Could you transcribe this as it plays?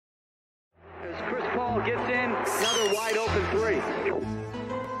call, gets in, another wide open three.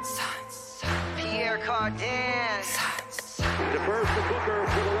 Pierre Cardin. Defers to Booker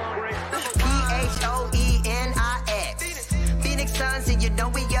for the long range. Phoenix. Phoenix Suns, and you know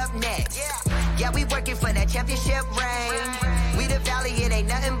we up next. Yeah, we working for that championship ring. We the Valley, it ain't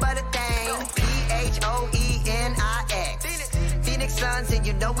nothing but a thing. Phoenix. Phoenix Suns, and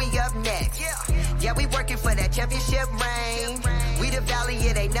you know we up next. Yeah, we working for that championship ring. We the Valley,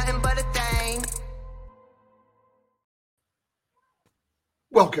 it ain't nothing but a thing.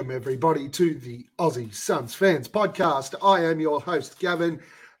 Welcome, everybody, to the Aussie Suns Fans Podcast. I am your host, Gavin,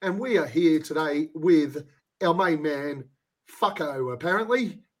 and we are here today with our main man, Fucko,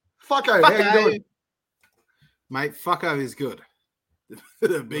 apparently. Fucko, how you doing? Mate, Fucko is good.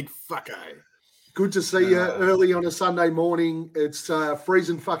 The big Fucko. Good to see you early on a Sunday morning. It's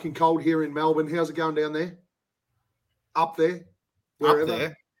freezing fucking cold here in Melbourne. How's it going down there? Up there? Wherever? Up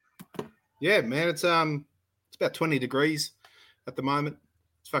there. Yeah, man, it's about 20 degrees at the moment.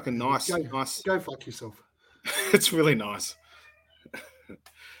 It's fucking nice. Go fuck yourself. It's really nice.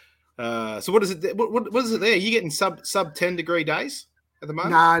 So what is it? What is it there? Are you getting sub 10 degree days at the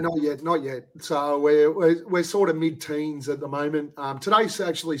moment? No, not yet. So we're sort of mid-teens at the moment. Today's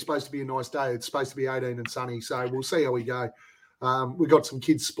actually supposed to be a nice day. It's supposed to be 18 and sunny, so we'll see how we go. We got some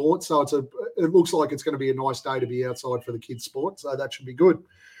kids' sports, so it looks like it's going to be a nice day to be outside for the kids' sport. So that should be good.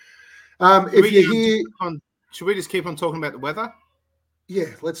 Should we just keep on talking about the weather? Yeah,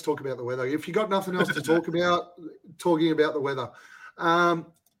 let's talk about the weather. If you got nothing else to talk about, talking about the weather.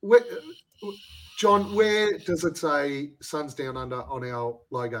 John, where does it say Suns Down Under on our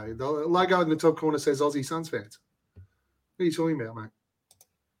logo? The logo in the top corner says Aussie Suns Fans. What are you talking about, mate?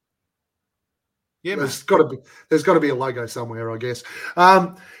 Yeah, there's got to be a logo somewhere, I guess.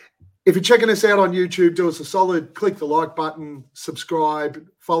 If you're checking us out on YouTube, do us a solid, click the like button, subscribe,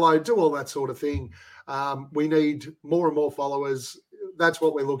 follow, do all that sort of thing. We need more and more followers. That's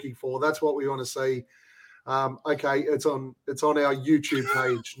what we're looking for. That's what we want to see. Okay, it's on our YouTube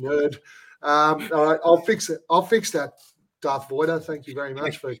page, nerd. All right, I'll fix it. I'll fix that, Darth Vader. Thank you very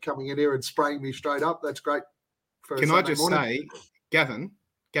much for coming in here and spraying me straight up. That's great. Can I just say, Gavin?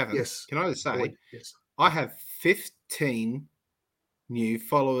 Yes. Can I just say, yes. I have 15 new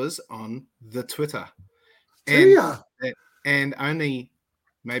followers on the Twitter. And only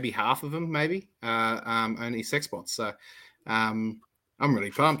maybe half of them, only sex bots. So I'm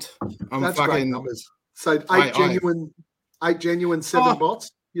really pumped. That's great numbers. So eight genuine, 7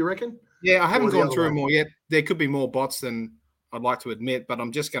 bots, you reckon? Yeah, I haven't gone through them all yet. There could be more bots than I'd like to admit, but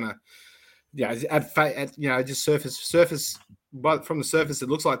I'm just gonna, just surface. But from the surface, it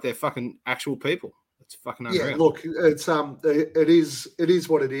looks like they're fucking actual people. It's fucking unreal. Yeah, look, it's it is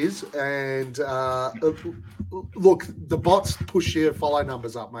what it is, and look, the bots push your follow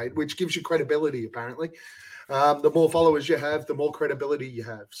numbers up, mate, which gives you credibility. Apparently, the more followers you have, the more credibility you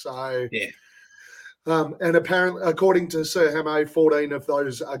have. So yeah. And apparently, according to Sir Hamo, 14 of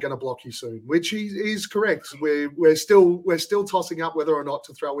those are going to block you soon, which is correct. We're still tossing up whether or not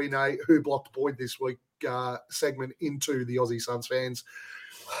to throw in a Who Blocked Boyd this week segment into the Aussie Suns Fans.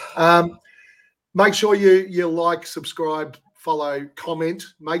 Make sure you like, subscribe, follow, comment.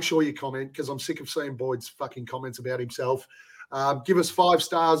 Make sure you comment because I'm sick of seeing Boyd's fucking comments about himself. Give us 5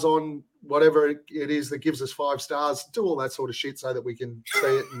 stars on whatever it is that gives us 5 stars. Do all that sort of shit so that we can see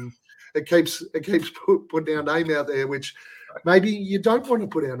it, and it keeps putting our name out there, which maybe you don't want to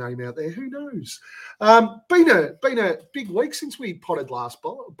put our name out there. Who knows? Been a big week since we potted last,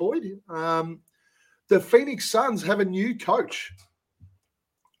 Boyd. The Phoenix Suns have a new coach.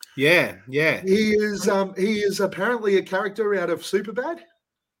 Yeah. He is apparently a character out of Superbad.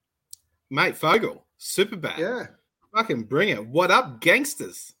 Mate, Fogel, Superbad. Yeah. Fucking bring it. What up,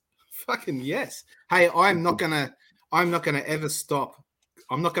 gangsters? Fucking yes. Hey, I'm not gonna ever stop.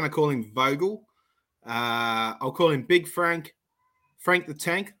 I'm not gonna call him Vogel. I'll call him Big Frank the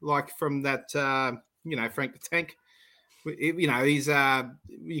Tank, like from that Frank the Tank. He's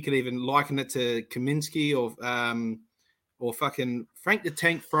you could even liken it to Kaminsky or fucking Frank the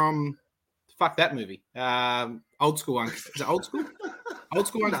Tank from that movie. Old School Uncut. Is it Old School? Old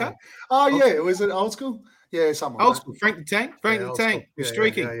School Uncut? Oh, yeah. Was it Old School? Yeah, something. Old School. Frank the Tank? Frank the Tank. We're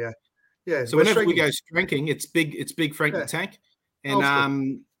streaking. Yeah. So whenever we go streaking, it's big Frank the Tank.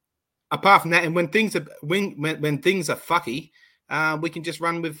 And apart from that, and when things are fucky, we can just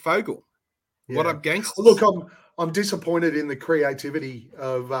run with Fogel. Yeah. What up, gangsters? Look, I'm disappointed in the creativity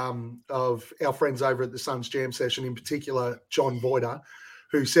of our friends over at the Suns Jam Session, in particular John Voider,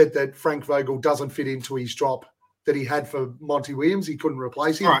 who said that Frank Vogel doesn't fit into his drop that he had for Monty Williams. He couldn't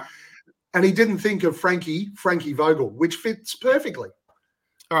replace him. Right. And he didn't think of Frankie Vogel, which fits perfectly.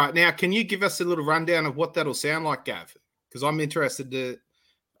 All right, now can you give us a little rundown of what that'll sound like, Gav? Because I'm interested to.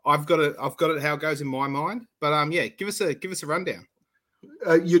 I've got it how it goes in my mind, but yeah, give us a rundown.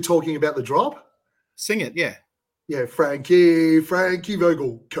 You're talking about the drop? Sing it, yeah. Yeah, Frankie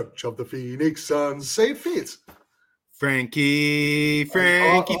Vogel, coach of the Phoenix Suns. See, it fits. Frankie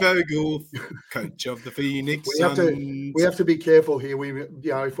Vogel, coach of the Phoenix Suns. We have to be careful here.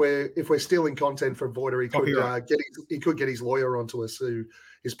 If we're stealing content from Voider, he could get his lawyer onto us, who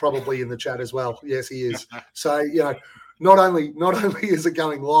is probably in the chat as well. Yes, he is. So not only is it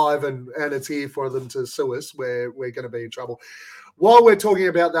going live and it's here for them to sue us, we're going to be in trouble. While we're talking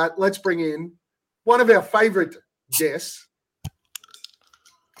about that, let's bring in one of our favorite guests,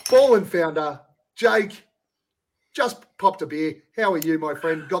 Fallen founder, Jake. Just popped a beer. How are you, my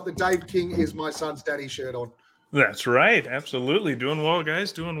friend? Got the Dave King is my son's daddy shirt on. That's right. Absolutely. Doing well,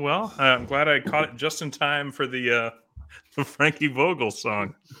 guys. Doing well. I'm glad I caught it just in time for the Frankie Vogel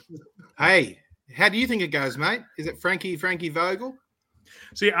song. Hey, how do you think it goes, mate? Is it Frankie Vogel?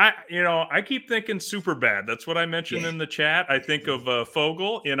 See, I keep thinking Superbad. That's what I mentioned in the chat. I think of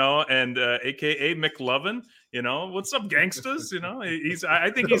Fogel, and AKA McLovin. What's up, gangsters?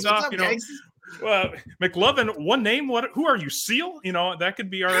 I think he's off. Well, McLovin, one name. Who are you, Seal? That could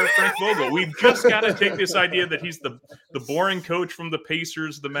be our Frank Vogel. We've just got to take this idea that he's the boring coach from the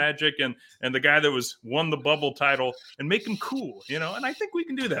Pacers, the Magic, and the guy that won the bubble title, and make him cool. And I think we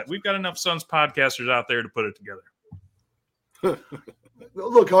can do that. We've got enough Suns podcasters out there to put it together.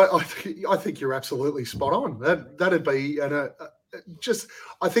 Look, I think you're absolutely spot on. That'd be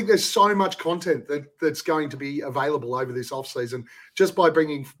I think there's so much content that's going to be available over this offseason just by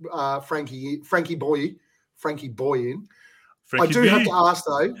bringing Frankie Boy in. Frankie I do have to ask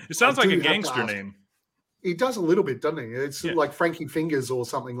though. It sounds like a gangster name. He does a little bit, doesn't he? It's like Frankie Fingers or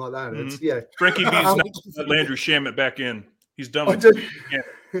something like that. It's Frankie B's Landry Shamet back in. He's done with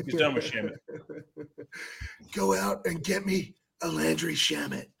Shamet. He's done with Shamet. Go out and get me a Landry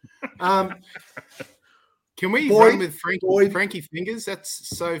Shamet. Can we run with Frankie Fingers? That's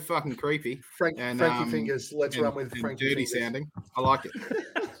so fucking creepy. Frankie Fingers. Let's run with Frankie dirty Fingers. Sounding. I like it.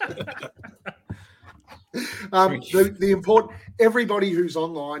 The important, everybody who's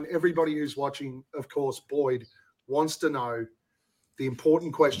online, everybody who's watching, of course, Boyd wants to know the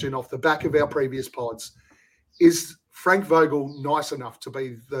important question off the back of our previous pods. Is Frank Vogel nice enough to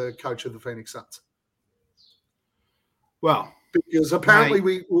be the coach of the Phoenix Suns? Well, because apparently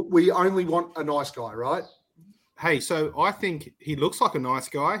we only want a nice guy, right? Hey, so I think he looks like a nice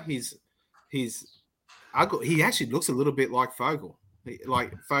guy. He's ugly. He actually looks a little bit like Vogel,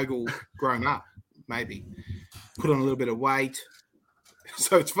 like Vogel grown up, maybe put on a little bit of weight.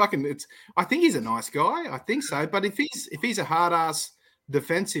 So I think he's a nice guy. I think so. But if he's a hard ass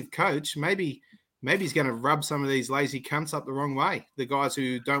defensive coach, maybe he's going to rub some of these lazy cunts up the wrong way. The guys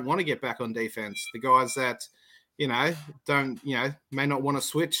who don't want to get back on defense, the guys that may not want to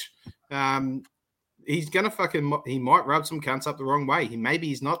switch. He's going to he might rub some cunts up the wrong way. Maybe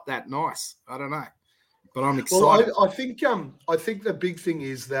he's not that nice. I don't know, but I'm excited. Well, I think the big thing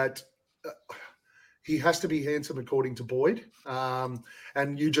is that he has to be handsome according to Boyd.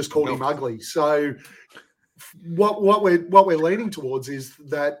 And you just called him ugly. So what we're leaning towards is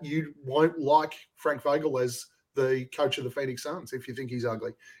that you won't like Frank Vogel as the coach of the Phoenix Suns if you think he's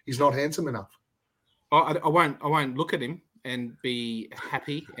ugly. He's not handsome enough. I won't look at him and be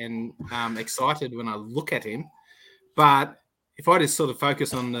happy and excited when I look at him. But if I just sort of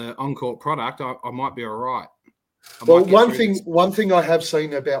focus on the on-court product, I might be all right. Well, one thing I have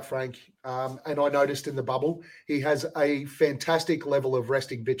seen about Frank, and I noticed in the bubble, he has a fantastic level of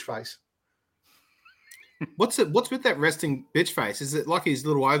resting bitch face. What's with that resting bitch face? Is it like his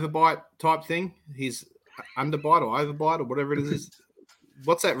little overbite type thing? His underbite or overbite or whatever it is?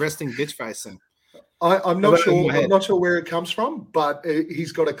 What's that resting bitch face thing? I'm not sure. I'm not sure where it comes from, but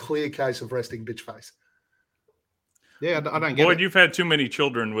he's got a clear case of resting bitch face. Yeah, I don't get it. Boyd, you've had too many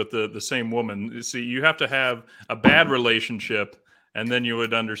children with the same woman. You see, you have to have a bad relationship, and then you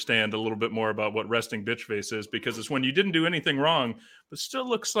would understand a little bit more about what resting bitch face is, because it's when you didn't do anything wrong, but still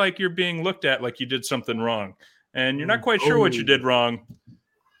looks like you're being looked at like you did something wrong. And you're not quite sure what you did wrong,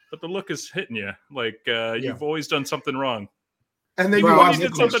 but the look is hitting you like you've always done something wrong. And then you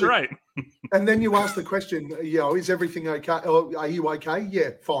did something right. And then you ask the question, is everything okay? Or are you okay?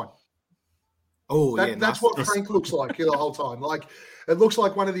 Yeah, fine. That's what Frank looks like the whole time. Like, it looks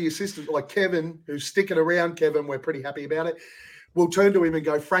like one of the assistants, like Kevin, who's sticking around. Kevin, we're pretty happy about it. We'll turn to him and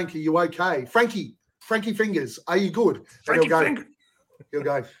go, Frankie, are you okay? Frankie Fingers, are you good? And he'll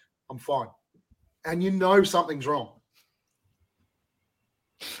go, I'm fine. And you know something's wrong.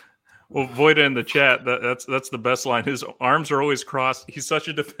 Well, Voida in the chat, that's the best line. His arms are always crossed. He's such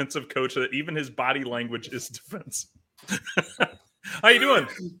a defensive coach that even his body language is defense. How you doing?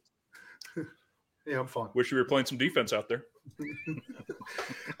 Yeah, I'm fine. Wish you were playing some defense out there.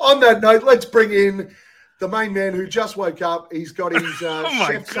 On that note, let's bring in the main man who just woke up. He's got his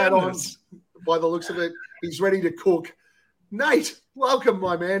chef's hat on. By the looks of it, he's ready to cook. Nate, welcome,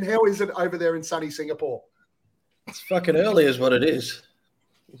 my man. How is it over there in sunny Singapore? It's fucking early is what it is.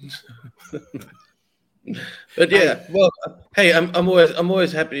 But yeah, well, hey, I'm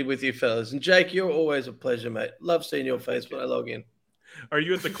always happy with you fellas. And Jake, you're always a pleasure, mate. Love seeing your face when I log in. Are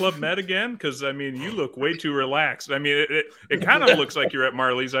you at the Club Med again? Because, I mean, you look way too relaxed. I mean, it kind of looks like you're at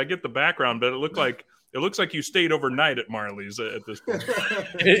Marley's. I get the background, but it looks like you stayed overnight at Marley's at this point.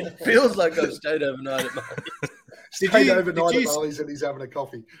 It feels like I've stayed overnight at Marley's. Stayed overnight at Marley's and he's having a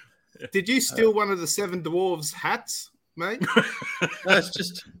coffee. Did you steal one of the Seven Dwarves hats, mate? No, it's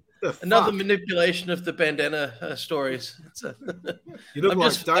just another manipulation of the bandana stories. You look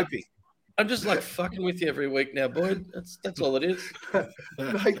like Dopey. I'm just like fucking with you every week now, Boyd. That's all it is.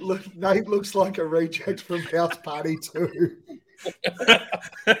 Nate looks like a reject from House Party 2.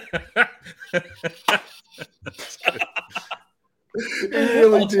 He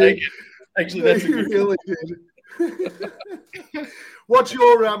really did. Actually, that's he really did. What's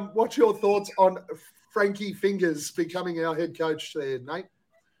your thoughts on Frankie Fingers becoming our head coach there, Nate?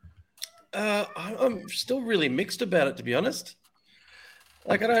 I'm still really mixed about it, to be honest.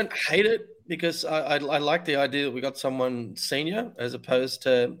 Like, I don't hate it because I like the idea that we got someone senior as opposed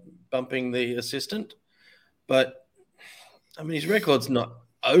to bumping the assistant. But, I mean, his record's not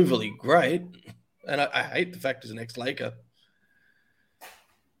overly great. And I hate the fact he's an ex-Laker.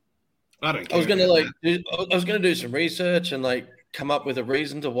 I don't care. I was gonna do some research and like come up with a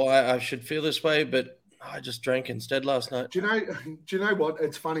reason to why I should feel this way, but I just drank instead last night. Do you know what?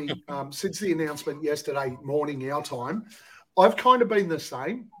 It's funny. Since the announcement yesterday morning our time, I've kind of been the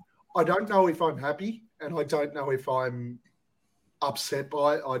same. I don't know if I'm happy, and I don't know if I'm upset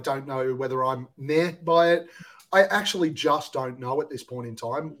by it. I don't know whether I'm meh by it. I actually just don't know at this point in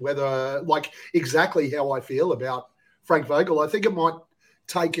time whether, like, exactly how I feel about Frank Vogel. I think it might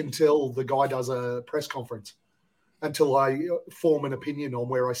take until the guy does a press conference until I form an opinion on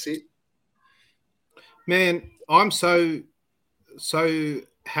where I sit. Man, I'm so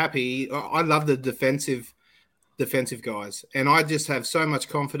happy. I love the defensive guys, and I just have so much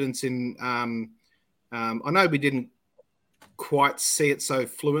confidence in. I know we didn't quite see it so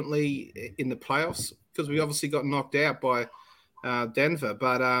fluently in the playoffs because we obviously got knocked out by Denver,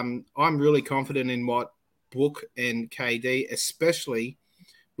 but I'm really confident in what Book and KD, especially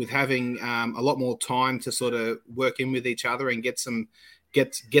with having a lot more time to sort of work in with each other and get some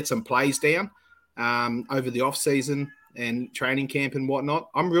plays down over the off season and training camp and whatnot.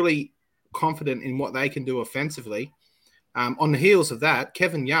 I'm really confident in what they can do offensively. On the heels of that,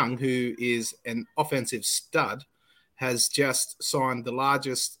 Kevin Young, who is an offensive stud, has just signed the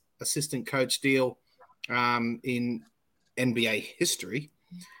largest assistant coach deal in NBA history.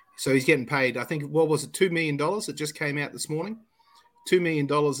 So he's getting paid, I think, what was it, $2 million? It just came out this morning. $2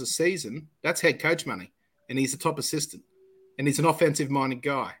 million a season. That's head coach money. And he's a top assistant. And he's an offensive-minded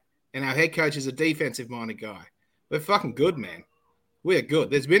guy. And our head coach is a defensive-minded guy. We're fucking good, man. We're good.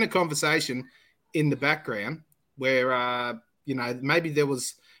 There's been a conversation in the background where, maybe there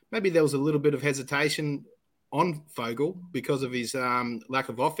was a little bit of hesitation on Vogel because of his lack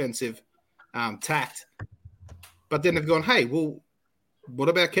of offensive tact. But then they've gone, hey, well, what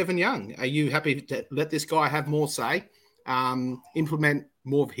about Kevin Young? Are you happy to let this guy have more say, implement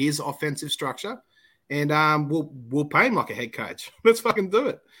more of his offensive structure, and we'll pay him like a head coach? Let's fucking do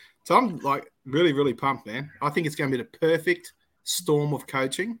it. So I'm like really, really pumped, man. I think it's going to be the perfect storm of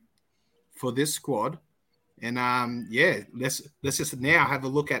coaching for this squad. And let's just now have a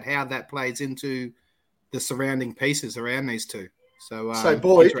look at how that plays into the surrounding pieces around these two. So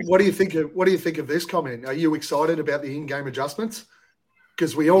Boyd, what do you think of this comment? Are you excited about the in-game adjustments?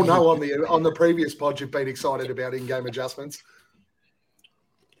 Because we all know on the previous pod you've been excited about in-game adjustments.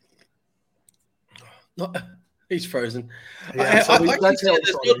 He's frozen. Yeah,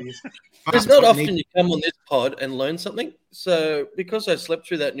 There's not often you come on this pod and learn something. So because I slept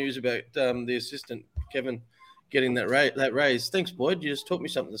through that news about the assistant Kevin getting that raise, thanks, Boyd. You just taught me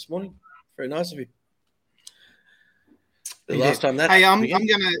something this morning. Very nice of you. The last time that. Hey, I'm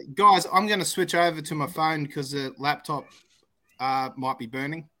gonna switch over to my phone because the laptop might be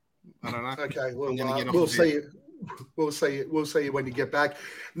burning. I don't know. Okay, we'll see you. We'll see you when you get back.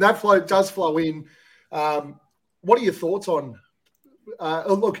 And that flow does flow in. What are your thoughts on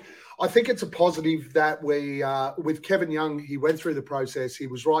Look, I think it's a positive that we, with Kevin Young, he went through the process. He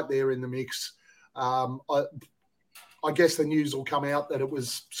was right there in the mix. I guess the news will come out that it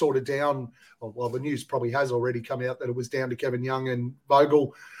was sort of down. Well, the news probably has already come out that it was down to Kevin Young and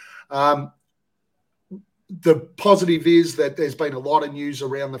Vogel. The positive is that there's been a lot of news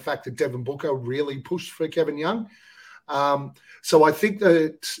around the fact that Devin Booker really pushed for Kevin Young. So I think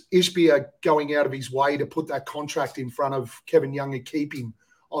that Ishbia are going out of his way to put that contract in front of Kevin Young and keep him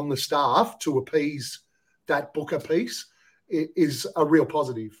on the staff to appease that Booker piece is a real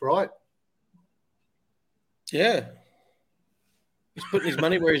positive, right? Yeah. He's putting his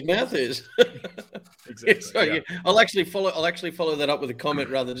money where his mouth is. Exactly. So, yeah. I'll actually follow that up with a comment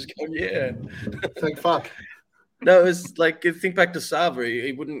rather than just go, yeah. Thank fuck. No, it's like, think back to Sava.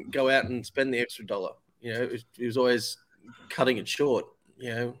 He wouldn't go out and spend the extra dollar. You know, he was always cutting it short.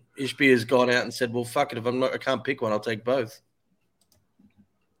 You know, Ishbia has gone out and said, well, fuck it. If I can't pick one, I'll take both.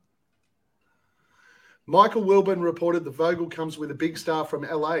 Michael Wilburn reported that Vogel comes with a big star from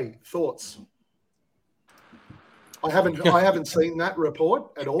LA. Thoughts? I haven't seen that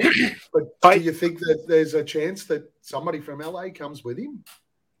report at all. But do you think that there's a chance that somebody from LA comes with him?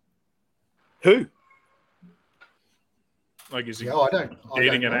 Who? Like, is he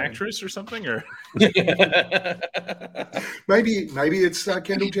dating an actress or something? Or maybe it's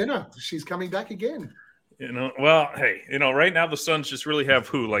Kendall Jenner. She's coming back again. You know, well, hey, you know, right now the Suns just really have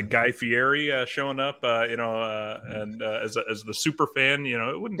who, like Guy Fieri showing up, and as the super fan, you know,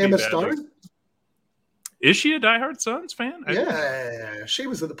 it wouldn't Emma be bad. Stone. Is she a diehard Suns fan? Yeah, she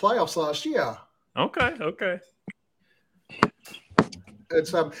was at the playoffs last year. Okay.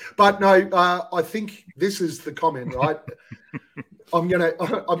 It's but no, I think this is the comment, right? I'm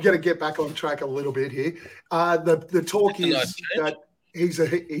gonna get back on track a little bit here. The talk is that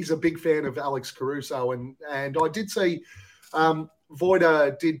he's a big fan of Alex Caruso, and I did see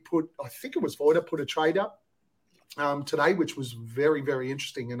Voida put a trade up today, which was very, very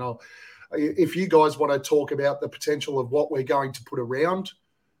interesting. And if you guys want to talk about the potential of what we're going to put around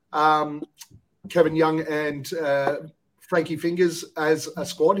Kevin Young and Frankie Fingers as a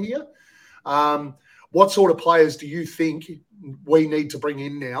squad here, what sort of players do you think we need to bring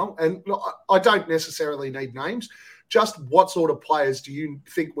in now? And I don't necessarily need names. Just what sort of players do you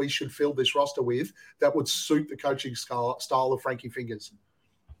think we should fill this roster with that would suit the coaching style of Frankie Fingers?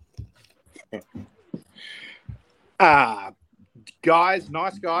 Nice guys,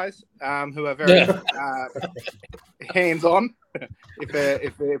 who are very hands-on.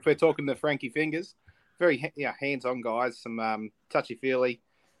 If we're talking to Frankie Fingers, very hands-on guys. Some touchy-feely,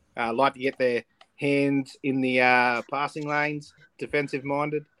 like to get their hands in the passing lanes,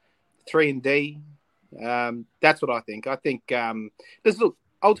 defensive-minded, 3-and-D. That's what I think. I think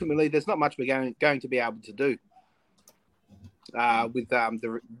ultimately, there's not much we're going to be able to do with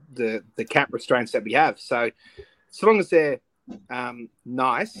the cap restraints that we have. So long as they're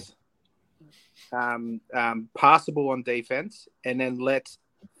nice, passable on defense, and then let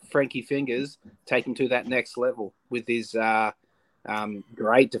Frankie Fingers take him to that next level with his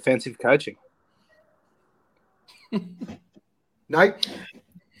great defensive coaching. Nate?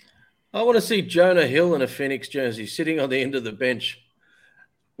 I want to see Jonah Hill in a Phoenix jersey sitting on the end of the bench.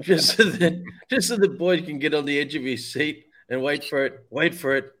 Just so the boy can get on the edge of his seat and wait for it,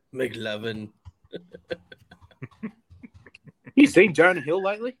 McLovin. You seen Jonah Hill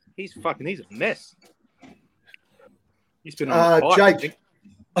lately? He's a mess. He's been on the pipe, Jake.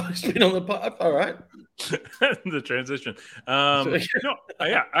 He's been on the pipe. All right. The transition. I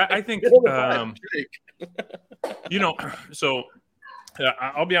think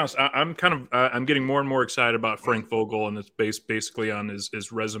I'll be honest. I'm getting more and more excited about Frank Vogel, and it's based basically on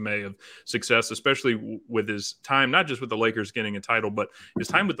his resume of success, especially with his time, not just with the Lakers getting a title, but his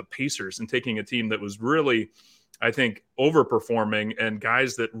time with the Pacers and taking a team that was really, I think, overperforming and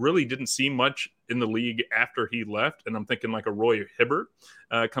guys that really didn't see much in the league after he left. And I'm thinking like a Roy Hibbert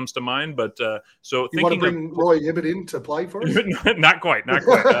comes to mind. But so you want to bring Roy Hibbert in to play for us? Not quite.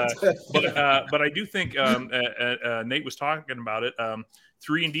 But I do think Nate was talking about it.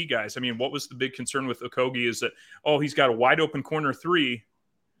 3-and-D guys. I mean, what was the big concern with Okogie is that, he's got a wide open corner three.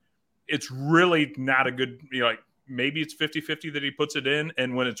 It's really not a good, maybe it's 50-50 that he puts it in,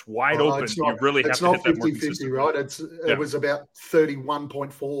 and when it's wide open, you really have to hit that more consistently. Right? It was about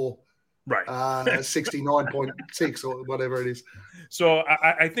 31.4, right? 69.6 or whatever it is. So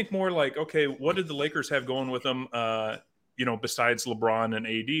I think more like, okay, what did the Lakers have going with them? Besides LeBron and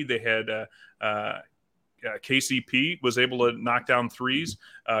AD, they had KCP was able to knock down threes.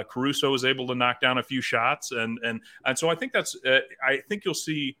 Caruso was able to knock down a few shots, and so I think that's. I think you'll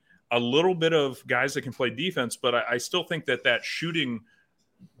see a little bit of guys that can play defense, but I still think that shooting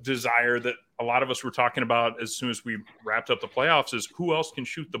desire that a lot of us were talking about as soon as we wrapped up the playoffs is who else can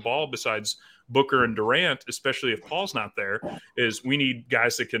shoot the ball besides Booker and Durant, especially if Paul's not there, is we need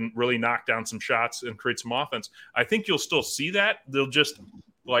guys that can really knock down some shots and create some offense. I think you'll still see that. They'll just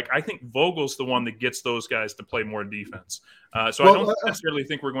I think Vogel's the one that gets those guys to play more defense. So I don't necessarily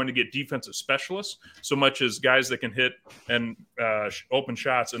think we're going to get defensive specialists so much as guys that can hit and open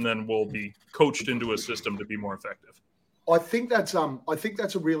shots, and then we'll be coached into a system to be more effective. I think that's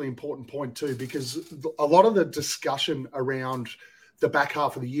a really important point too, because a lot of the discussion around the back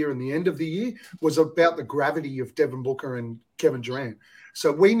half of the year and the end of the year was about the gravity of Devin Booker and Kevin Durant.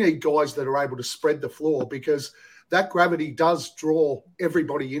 So we need guys that are able to spread the floor, because that gravity does draw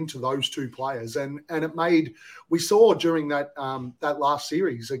everybody into those two players. And we saw during that last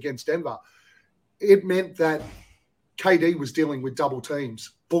series against Denver, it meant that KD was dealing with double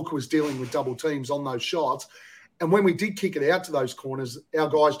teams. Booker was dealing with double teams on those shots. And when we did kick it out to those corners, our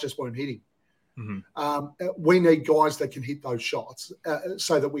guys just weren't hitting. Mm-hmm. We need guys that can hit those shots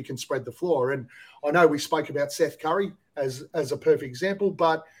so that we can spread the floor. And I know we spoke about Seth Curry as a perfect example,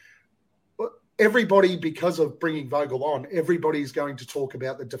 but everybody, because of bringing Vogel on, everybody's going to talk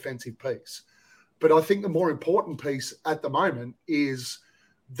about the defensive piece. But I think the more important piece at the moment is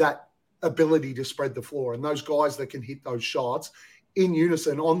that ability to spread the floor and those guys that can hit those shots in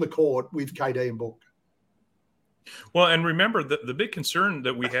unison on the court with KD and Book. Well, and remember the big concern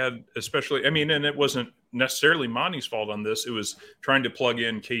that we had, especially, and it wasn't necessarily Monty's fault on this. It was trying to plug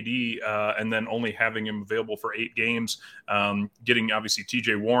in KD and then only having him available for 8 games, getting obviously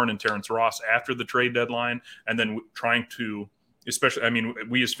TJ Warren and Terrence Ross after the trade deadline, and then trying to, especially,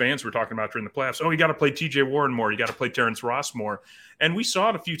 we as fans were talking about during the playoffs, you got to play TJ Warren more, you got to play Terrence Ross more. And we saw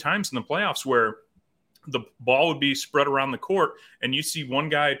it a few times in the playoffs where the ball would be spread around the court and you see one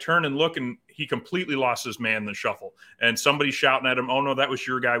guy turn and look and he completely lost his man in the shuffle, and somebody shouting at him, "Oh no, that was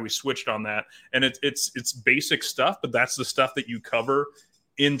your guy. We switched on that." And it's basic stuff, but that's the stuff that you cover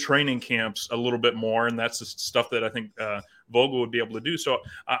in training camps a little bit more. And that's the stuff that I think Vogel would be able to do. So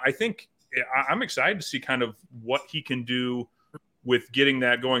I think I'm excited to see kind of what he can do with getting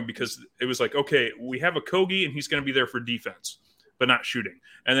that going, because it was like, okay, we have a Kogi and he's going to be there for defense, but not shooting.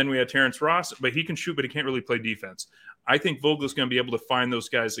 And then we had Terrence Ross, but he can shoot, but he can't really play defense. I think Vogel's going to be able to find those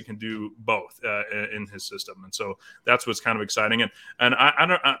guys that can do both in his system. And so that's what's kind of exciting. And I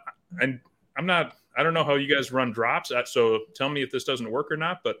don't know how you guys run drops. So tell me if this doesn't work or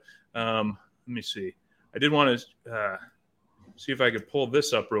not, but let me see. I did want to see if I could pull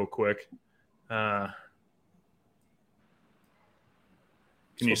this up real quick. Can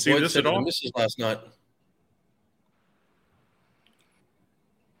you see this at all? Misses last night.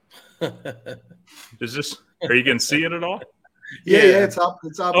 Are you going to see it at all? Yeah, it's up.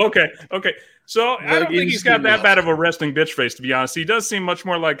 It's up. Okay. So I don't think he's got that bad of a resting bitch face, to be honest. He does seem much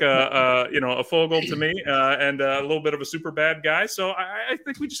more like a Fogel to me, and a little bit of a super bad guy. So I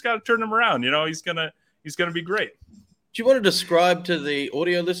think we just got to turn him around. He's gonna be great. Do you want to describe to the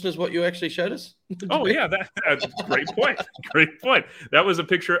audio listeners what you actually showed us? Oh, yeah, that's a great point. Great point. That was a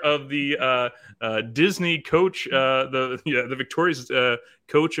picture of the Disney coach, the victorious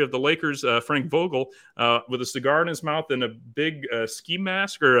coach of the Lakers, Frank Vogel, with a cigar in his mouth and a big ski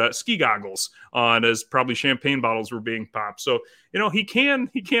mask or ski goggles on, as probably champagne bottles were being popped. So, he can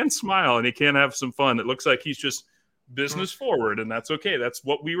smile and he can have some fun. It looks like he's just business forward, and that's okay. That's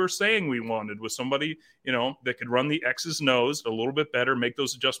what we were saying we wanted, was somebody that could run the X's and O's a little bit better, make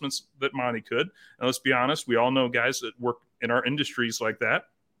those adjustments that Monty could. And let's be honest, we all know guys that work in our industries like that,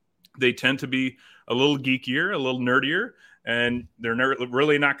 they tend to be a little geekier, a little nerdier, and they're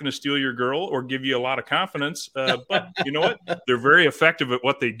really not going to steal your girl or give you a lot of confidence, but you know what, they're very effective at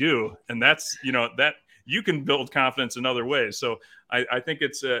what they do, and that's that you can build confidence in other ways. So I think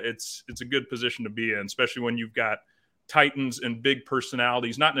it's a good position to be in, especially when you've got titans and big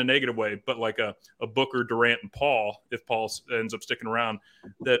personalities, not in a negative way, but like a Booker, Durant, and Paul, if Paul ends up sticking around,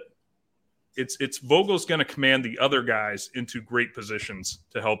 that it's Vogel's going to command the other guys into great positions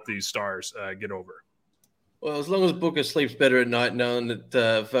to help these stars get over. Well, as long as Booker sleeps better at night knowing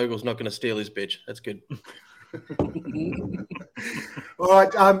that Vogel's not going to steal his bitch, that's good. All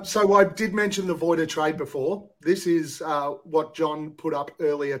right. So I did mention the Voida trade before. This is what John put up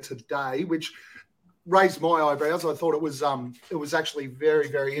earlier today, which raised my eyebrows. I thought it was actually very,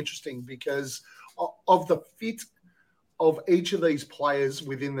 very interesting because of the fit of each of these players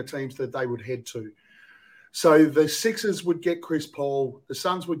within the teams that they would head to. So the Sixers would get Chris Paul, the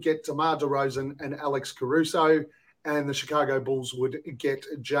Suns would get DeMar DeRozan and Alex Caruso, and the Chicago Bulls would get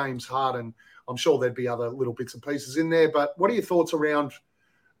James Harden. I'm sure there'd be other little bits and pieces in there, but what are your thoughts around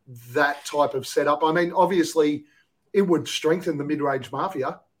that type of setup. I mean, obviously, it would strengthen the mid-range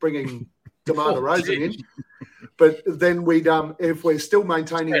mafia, bringing DeMar DeRozan in. But then we'd, if we're still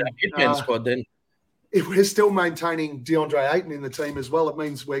maintaining squad, then if we're still maintaining DeAndre Ayton in the team as well, it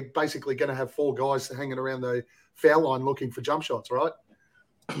means we're basically going to have 4 guys hanging around the foul line looking for jump shots, right?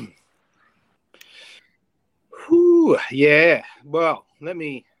 Whew, yeah. Well,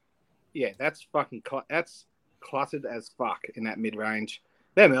 that's fucking that's cluttered as fuck in that mid range.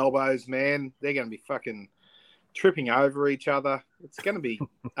 Them elbows, man, they're going to be fucking tripping over each other. It's going to be,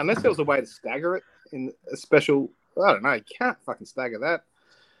 unless there was a way to stagger it in a special, I don't know, you can't fucking stagger that.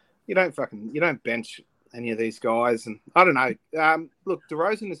 You don't bench any of these guys. And I don't know. Look,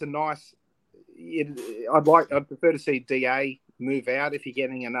 DeRozan is a nice, I'd prefer to see DA move out if you're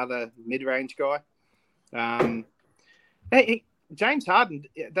getting another mid-range guy. James Harden,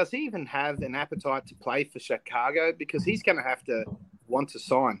 does he even have an appetite to play for Chicago? Because he's going to have to want to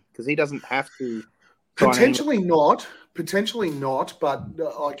sign, because he doesn't have to. Potentially not, but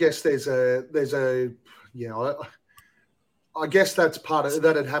I guess there's a I guess that's part of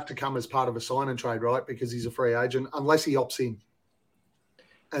that'd have to come as part of a sign and trade, right? Because he's a free agent, unless he opts in,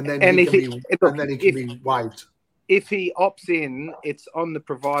 and then he can be waived. If he opts in, it's on the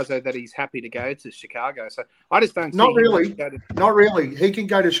proviso that he's happy to go to Chicago. So I just don't. Not really. Not really. He can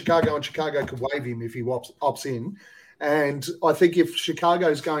go to Chicago, and Chicago could waive him if he opts in. And I think if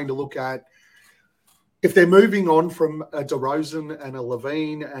Chicago's going to look at, if they're moving on from a DeRozan and a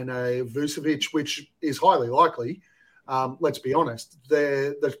Levine and a Vucevic, which is highly likely, let's be honest,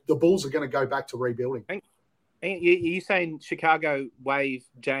 the Bulls are going to go back to rebuilding. Are you saying Chicago waive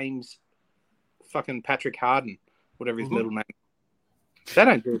James fucking Patrick Harden, whatever his middle name? They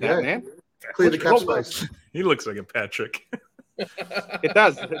don't do that, man. Clear the cap space. He looks like a Patrick. It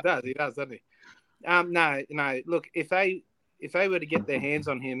does. He does, doesn't he? No. Look, if they were to get their hands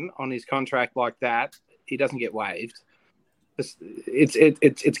on him on his contract like that, he doesn't get waived.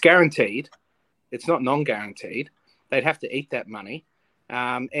 It's guaranteed. It's not non-guaranteed. They'd have to eat that money,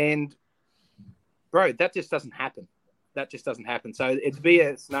 and bro, that just doesn't happen. So it'd be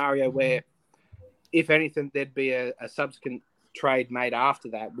a scenario where, if anything, there'd be a subsequent trade made after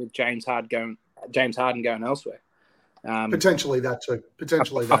that with James Harden going elsewhere. Potentially that too.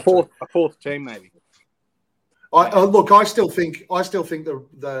 A fourth team maybe. I still think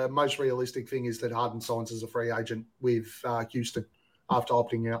the most realistic thing is that Harden signs as a free agent with Houston after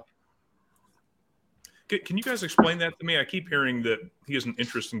opting out. Can you guys explain that to me? I keep hearing that he has an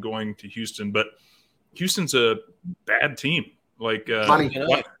interest in going to Houston, but Houston's a bad team. Like money.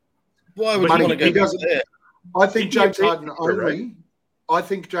 Why would you want to go there? I think James Harden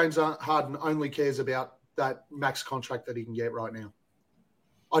only cares about that max contract that he can get right now.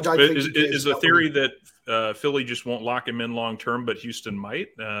 I don't think is the theory that Philly just won't lock him in long term, but Houston might.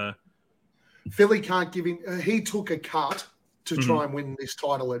 Philly can't give him. He took a cut to try and win this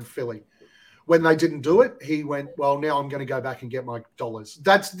title in Philly. When they didn't do it, he went, well, now I'm going to go back and get my dollars.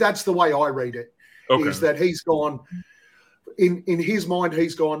 That's the way I read it. Okay. Is that he's gone, in his mind,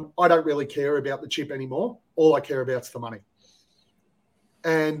 he's gone, I don't really care about the chip anymore. All I care about is the money.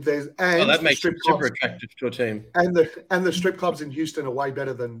 And that makes it super attractive to a team. And the strip clubs in Houston are way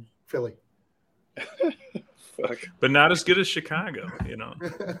better than Philly. Fuck. But not as good as Chicago, you know.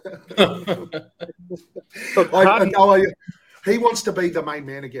 He wants to be the main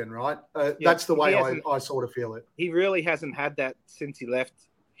man again, right? That's the way I sort of feel it. He really hasn't had that since he left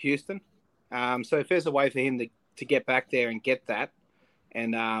Houston. So if there's a way for him to get back there and get that,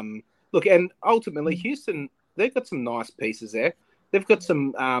 and look, and ultimately Houston, they've got some nice pieces there. They've got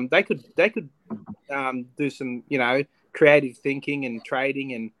some. They could do some, creative thinking and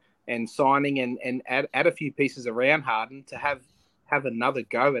trading and signing and add a few pieces around Harden to have another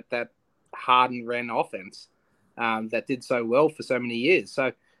go at that Harden-Ren offense. That did so well for so many years.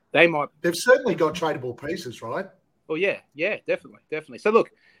 So they've certainly got tradable pieces, right? Well, yeah, definitely. So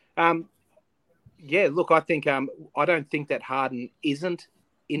look, I think I don't think that Harden isn't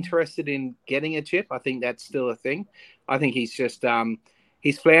interested in getting a chip. I think that's still a thing. I think he's just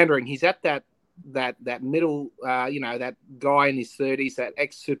he's floundering. He's at that middle, that guy in his 30s, that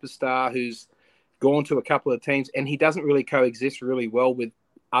ex-superstar who's gone to a couple of teams, and he doesn't really coexist really well with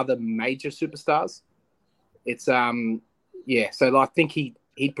other major superstars. It's so I think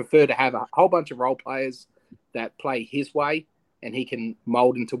he'd prefer to have a whole bunch of role players that play his way, and he can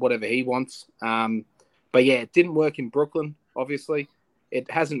mold into whatever he wants. But yeah, it didn't work in Brooklyn. Obviously, it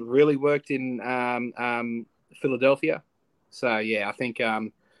hasn't really worked in Philadelphia. So yeah, I think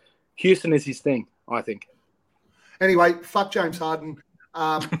Houston is his thing. I think. Anyway, fuck James Harden.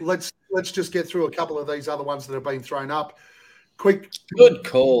 Let's just get through a couple of these other ones that have been thrown up. Quick Good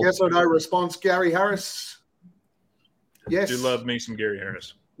call. yes or no response. Gary Harris. Yes. Do love me some Gary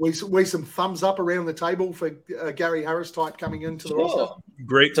Harris. We some thumbs up around the table for Gary Harris type coming into the Sure. roster.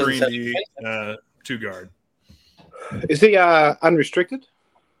 Great Doesn't 3D sound two guard. Is he unrestricted?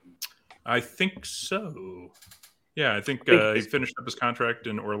 I think so. Yeah, I think he finished up his contract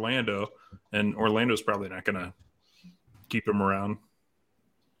in Orlando, and Orlando's probably not going to keep him around.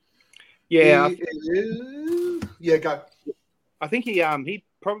 Yeah, Yeah, go. I think he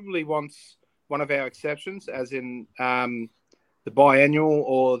probably wants one of our exceptions, as in the biannual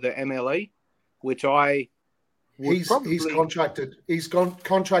or the MLE, which I would He's probably contracted. He's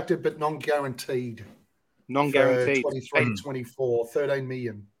contracted but non-guaranteed. non-guaranteed. 23, 24, 13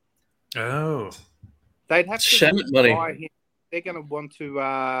 million. Oh, They'd have to Shamit money. buy him. They're going to want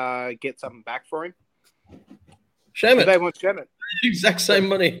to get something back for him. Shamit. They want Shamit. Exact same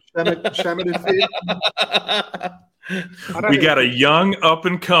money. Shamit and Fit. I don't we know. got a young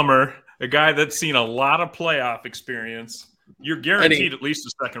up-and-comer, a guy that's seen a lot of playoff experience. You're guaranteed at least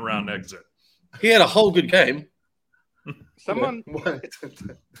a second-round exit. He had a whole good game. Someone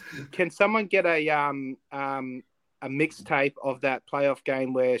can someone get a mixtape of that playoff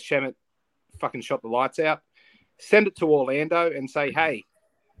game where Shamit fucking shot the lights out? Send it to Orlando and say, "Hey,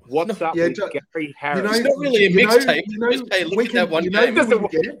 what's up with Gary Harris?" It's not really a mixtape. Just, hey, look at that one game. Just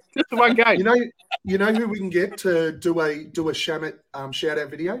the one game. You know who we can get to do a Shamit shout out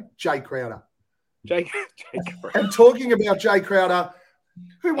video? Jay Crowder. Jake. And talking about Jay Crowder,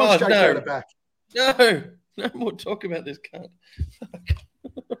 who wants Jay Crowder back? No more talk about this cunt.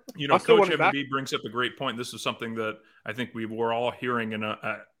 You know, I still Coach want it back. MB brings up a great point. This is something that I think we were all hearing, and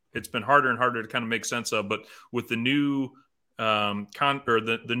it's been harder and harder to kind of make sense of. But with the new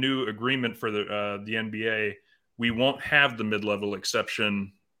the new agreement for the NBA, we won't have the mid-level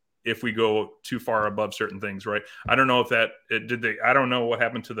exception if we go too far above certain things, right? I don't know if I don't know what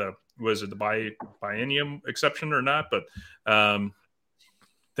happened to the biennium exception or not, but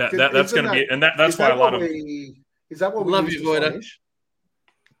that's going to be, and that's why a lot of is that what we Love used you, to sign Voida. Ish?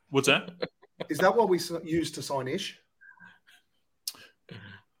 What's that? Is that what we used to sign Ish?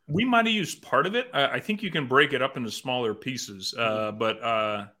 We might have used part of it. I think you can break it up into smaller pieces, but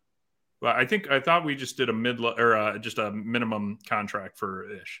I thought we just did a just a minimum contract for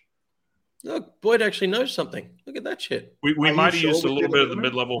Ish. Look, Boyd actually knows something. Look at that shit. We Are might you have used sure a we little did bit a of the minimum?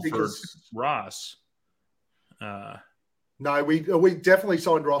 mid-level Because- for Ross. No, we definitely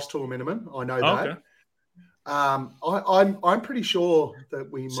signed Ross to a minimum. I know that. Okay. I'm pretty sure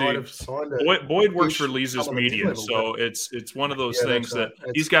that we might have signed it. Boyd works for Ish Lisa's couple of Media, mid-level, so it's one of those Yeah, things that's that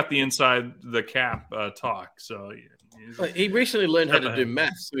right. he's got the inside the cap talk. So He recently learned how to do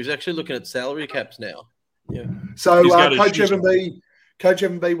maths, so he's actually looking at salary caps now. Yeah. So He's got his Coach shoes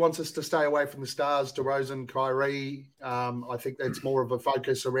F&B wants us to stay away from the stars, DeRozan, Kyrie. I think that's more of a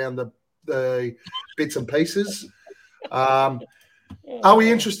focus around the bits and pieces. Are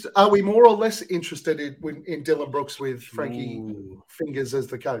we interested? Are we more or less interested in Dylan Brooks with Frankie Fingers as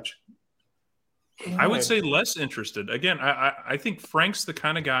the coach? I would say less interested. Again, I think Frank's the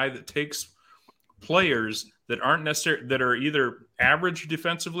kind of guy that takes players that aren't necessarily that are either average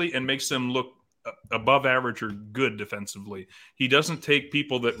defensively and makes them look above average or good defensively. He doesn't take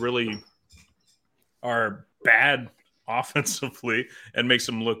people that really are bad offensively and makes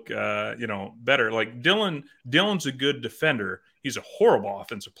them look better. Like Dylan's a good defender. He's a horrible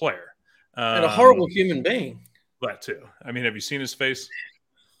offensive player And a horrible human being. That too. I mean, have you seen his face?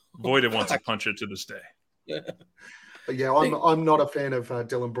 Voida wants to punch it to this day. Yeah, I'm not a fan of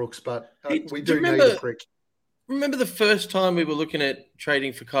Dylan Brooks, but we do need remember- a prick. Remember the first time we were looking at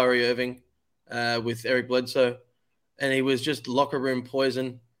trading for Kyrie Irving with Eric Bledsoe, and he was just locker room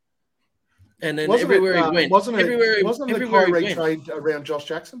poison. And then everywhere he went, wasn't the everywhere he Kyrie went. trade around Josh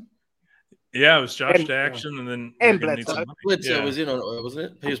Jackson? Yeah, it was Josh And- Jackson, and then and we're gonna need some Bledsoe. money. Bledsoe Yeah. was in on it, wasn't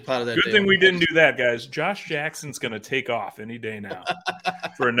it? He was part of that. Good deal. thing we didn't do that, guys. Josh Jackson's going to take off any day now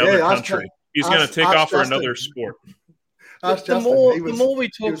for another Yeah, ask country. Ja- He's going to ask- take ask off for Justin. another sport. Ask The Justin. more He the was- more we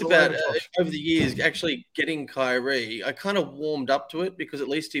he talked was about all over Josh. over the years, actually getting Kyrie, I kind of warmed up to it because at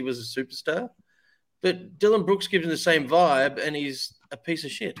least he was a superstar. But Dylan Brooks gives him the same vibe, and he's a piece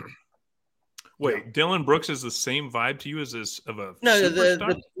of shit. Wait, Dylan Brooks is the same vibe to you as a No, superstar?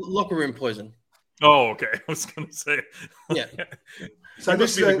 the locker room poison. Oh, okay. I was going to say. Yeah. So He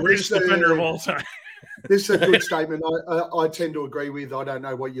must be the greatest defender of all time. This is a good statement. I tend to agree with. I don't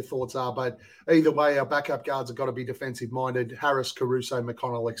know what your thoughts are, but either way, our backup guards have got to be defensive minded. Harris, Caruso,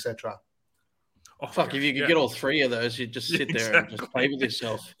 McConnell, etc. Oh, Fuck, if you could yeah. get all three of those, you'd just sit there and just play with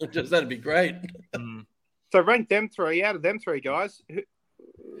yourself. That'd be great. Mm. So rank them three out of them three guys.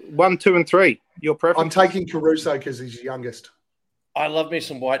 1, 2, and 3. Your I'm preference? taking Caruso because he's youngest. I love me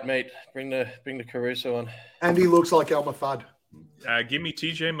some white meat. Bring the Caruso on. And he looks like Elmer Fudd. Give me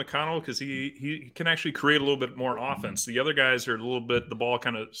TJ McConnell because he can actually create a little bit more offense. The other guys are a little bit, the ball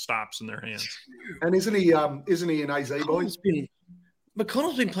kind of stops in their hands. And isn't he an AZ boy?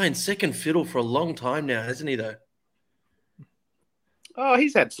 McConnell's been playing second fiddle for a long time now, hasn't he, though? Oh,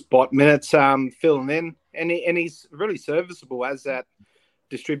 he's had spot minutes filling in, and he's really serviceable as that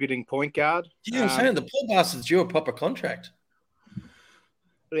distributing point guard. Yeah, I'm saying the poor bastard's due a proper contract.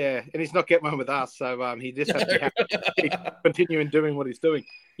 Yeah, and he's not getting one with us, so he just has to keep continuing doing what he's doing.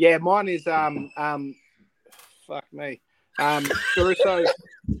 Yeah, mine is fuck me, Caruso,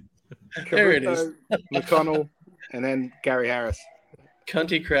 There it is. McConnell, and then Gary Harris.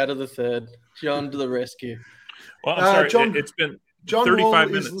 Cunty Crowder the third. John to the rescue. Well, I'm sorry, it's been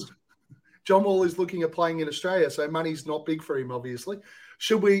 35 minutes. John Wall is looking at playing in Australia, so money's not big for him, obviously.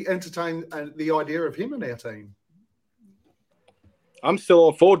 Should we entertain the idea of him in our team? I'm still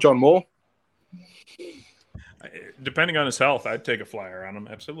all for John Wall. Depending on his health, I'd take a flyer on him.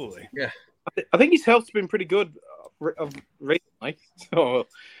 Absolutely. Yeah. I think his health's been pretty good recently. So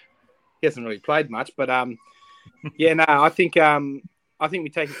he hasn't really played much, but yeah, no, I think we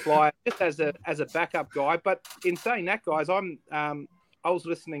take a flyer just as a backup guy. But in saying that, guys, I was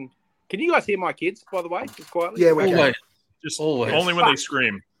listening. Can you guys hear my kids, by the way, just quietly? Yeah, we can. Always. Only when they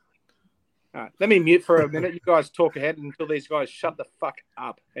scream. All right, let me mute for a minute. You guys talk ahead until these guys shut the fuck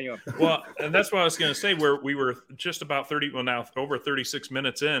up. Hang on. Well, and that's what I was going to say, where we were just about now over 36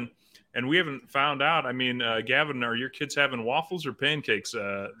 minutes in, and we haven't found out. I mean, Gavin, are your kids having waffles or pancakes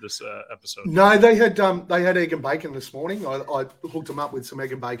this episode? No, they had egg and bacon this morning. I hooked them up with some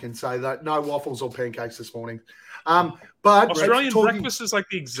egg and bacon, so that no waffles or pancakes this morning. But Australian breakfast is like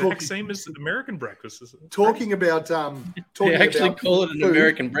the exact same as American breakfast. Talking about They actually call it an food.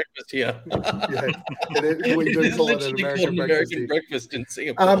 American breakfast here. Yeah, we do call it an American breakfast here. breakfast in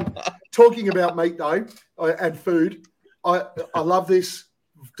Singapore. Talking about meat though and food, I love this.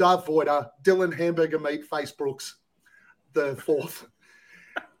 Darth Vader, Dylan Hamburger Meat Face Brooks, the fourth.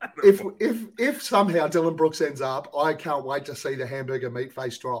 If somehow Dylan Brooks ends up, I can't wait to see the Hamburger Meat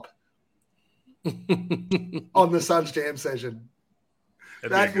Face drop on the Suns Jam session.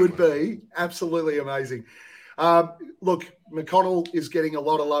 That would be absolutely amazing. Look, McConnell is getting a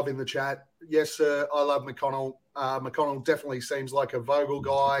lot of love in the chat. Yes, sir, I love McConnell. McConnell definitely seems like a Vogel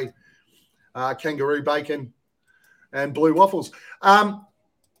guy. Kangaroo bacon and blue waffles.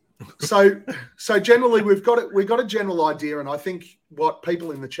 So generally we've got a general idea, and I think what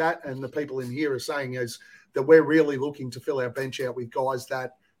people in the chat and the people in here are saying is that we're really looking to fill our bench out with guys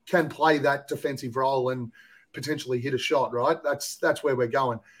that can play that defensive role and potentially hit a shot, right? That's where we're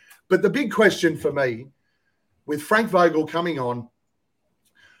going. But the big question for me, with Frank Vogel coming on,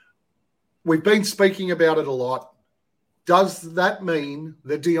 we've been speaking about it a lot. Does that mean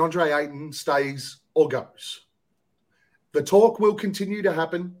that DeAndre Ayton stays or goes? The talk will continue to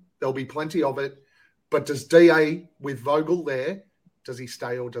happen. There'll be plenty of it. But does DA with Vogel there, does he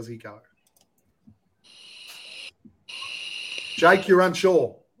stay or does he go? Jake, you're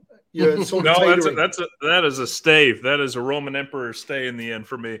unsure. You're sort of teetering. That is a stay. That is a Roman Emperor stay in the end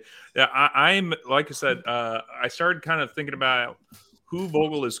for me. Yeah, I'm like I said. I started kind of thinking about who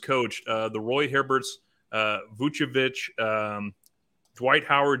Vogel has coached. The Roy Herberts, Vucevic, Dwight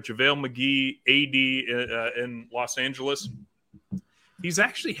Howard, JaVale McGee, AD in Los Angeles. He's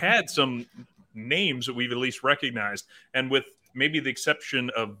actually had some names that we've at least recognized, and with maybe the exception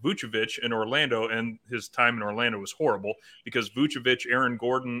of Vucevic in Orlando, and his time in Orlando was horrible because Vucevic, Aaron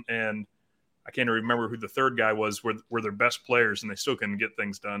Gordon, and I can't remember who the third guy was, were their best players, and they still couldn't get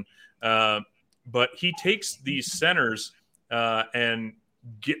things done. But he takes these centers and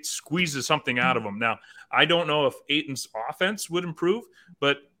squeezes something out of them. Now, I don't know if Ayton's offense would improve,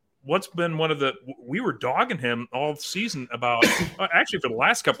 but what's been we were dogging him all season about, actually for the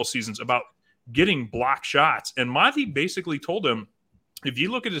last couple seasons, about getting block shots. And Monty basically told him, if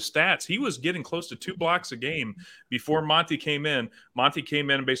you look at his stats, he was getting close to 2 blocks a game before Monty came in. Monty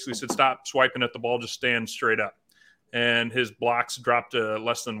came in and basically said, stop swiping at the ball, just stand straight up. And his blocks dropped to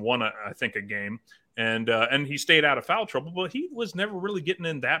less than 1, I think, a game. And he stayed out of foul trouble, but he was never really getting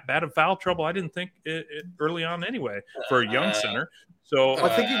in that bad of foul trouble. I didn't think it early on anyway for a young center. So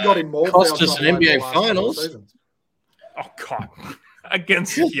I think he got in more. Cost us an NBA Finals. Oh God.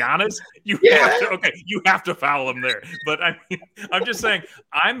 Against Giannis, you have to foul him there. But I'm just saying,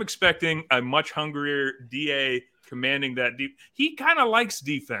 I'm expecting a much hungrier DA commanding that deep. He kind of likes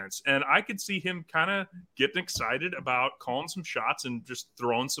defense, and I could see him kind of getting excited about calling some shots and just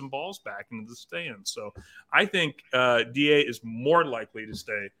throwing some balls back into the stands. So I think DA is more likely to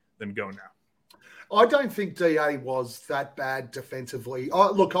stay than go now. I don't think DA was that bad defensively.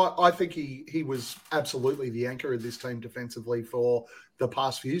 I think he was absolutely the anchor of this team defensively for the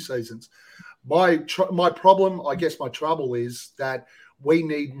past few seasons. My problem, I guess my trouble is that we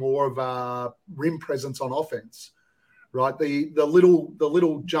need more of a rim presence on offense, right? The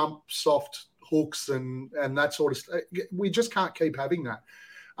little jump soft hooks and that sort of stuff. We just can't keep having that.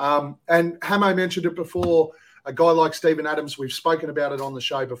 And Hamo mentioned it before, a guy like Steven Adams, we've spoken about it on the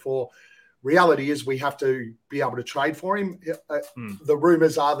show before. Reality is we have to be able to trade for him. The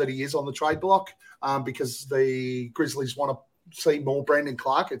rumors are that he is on the trade block because the Grizzlies want to see more Brandon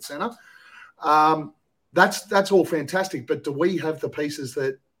Clark at center. That's all fantastic, but do we have the pieces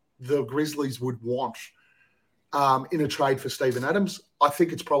that the Grizzlies would want in a trade for Steven Adams? I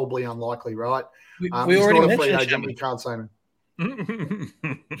think it's probably unlikely, right? We he's already not a free mentioned agent. him. We can't sign him.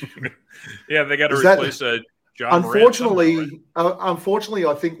 Yeah, they got to Is that- replace John Morant somewhere, right? Unfortunately,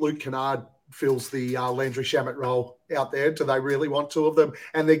 I think Luke Kennard fills the Landry Shamet role out there. Do they really want two of them?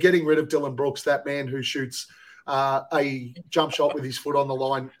 And they're getting rid of Dylan Brooks, that man who shoots a jump shot with his foot on the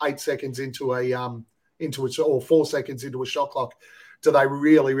line 8 seconds into or 4 seconds into a shot clock. Do they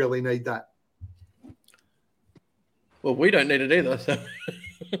really, really need that? Well, we don't need it either. So.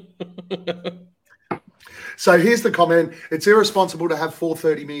 So here's the comment. It's irresponsible to have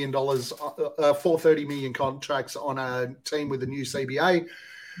 $430 million, $430 million contracts on a team with a new CBA.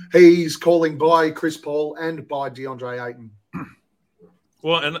 He's calling by Chris Paul and by DeAndre Ayton.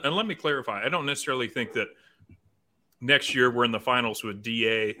 Well, and let me clarify. I don't necessarily think that next year we're in the finals with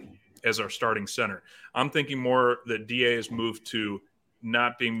DA as our starting center. I'm thinking more that DA is moved to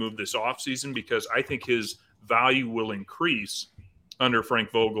not being moved this offseason because I think his value will increase under Frank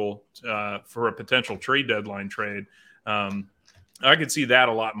Vogel for a potential trade deadline trade. I could see that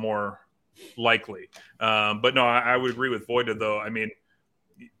a lot more likely. But no, I would agree with Voida, though. I mean,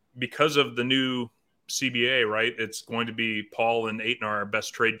 because of the new CBA, right, it's going to be Paul and Ayton are our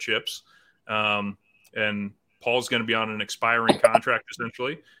best trade chips. And Paul's going to be on an expiring contract,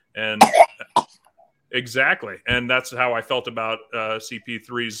 essentially. And exactly. And that's how I felt about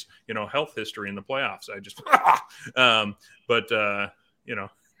CP3's, health history in the playoffs. I just,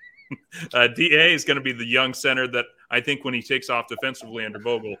 DA is going to be the young center that I think when he takes off defensively under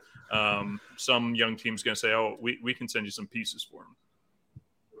Vogel, some young team's going to say, oh, we can send you some pieces for him.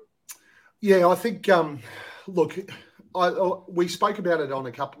 Yeah, I think, we spoke about it on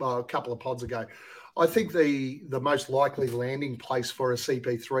a couple of pods ago. I think the most likely landing place for a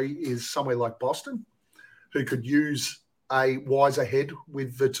CP3 is somewhere like Boston, who could use a wiser head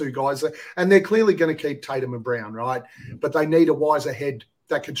with the two guys. And they're clearly going to keep Tatum and Brown, right? But they need a wiser head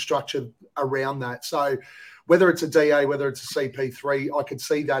that can structure around that. So whether it's a DA, whether it's a CP3, I could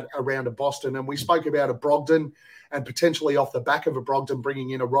see that around a Boston. And we spoke about a Brogdon and potentially off the back of a Brogdon bringing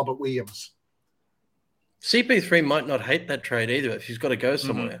in a Robert Williams. CP3 might not hate that trade either if he's got to go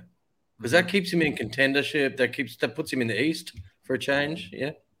somewhere. Because that keeps him in contendership. That puts him in the East for a change.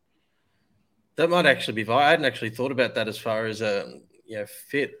 Yeah. That might actually be viable. I hadn't actually thought about that as far as a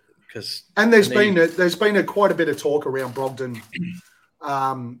fit. And there's been quite a bit of talk around Brogdon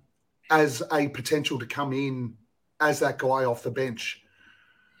as a potential to come in as that guy off the bench.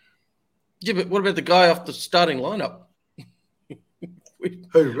 Yeah, but what about the guy off the starting lineup?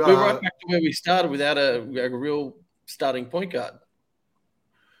 We're right back to where we started without a real starting point guard.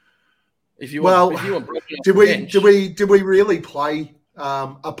 Did we really play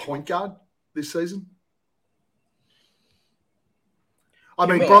a point guard this season? I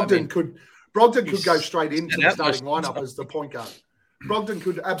mean, Well, Brogdon could go straight into the starting lineup as the point guard. Brogdon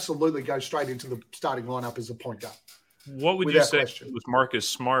could absolutely go straight into the starting lineup as a point guard. What would you say with Marcus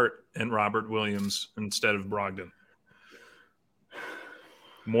Smart and Robert Williams instead of Brogdon?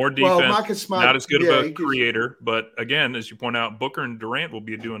 More defense, well, Marcus Smart, not as good of a creator, but again, as you point out, Booker and Durant will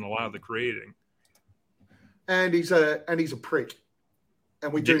be doing a lot of the creating. And he's a prick,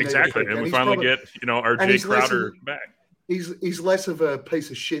 and we do exactly. And we finally get our Jay Crowder back. He's less of a piece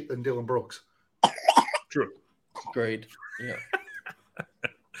of shit than Dylan Brooks. True. Agreed. Yeah.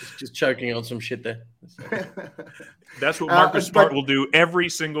 Just choking on some shit there. That's what Marcus Smart will do every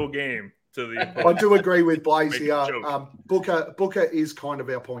single game. I do agree with Blaze here. Booker is kind of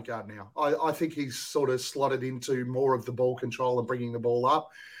our point guard now. I think he's sort of slotted into more of the ball control and bringing the ball up.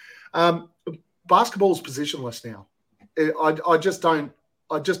 Basketball's positionless now. I just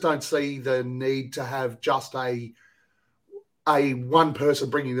don't see the need to have just a one person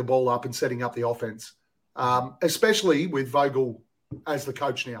bringing the ball up and setting up the offense, especially with Vogel as the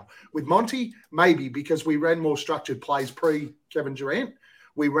coach now. With Monty, maybe because we ran more structured plays pre-Kevin Durant.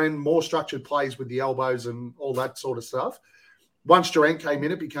 We ran more structured plays with the elbows and all that sort of stuff. Once Durant came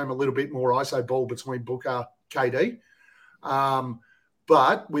in, it became a little bit more ISO ball between Booker, KD.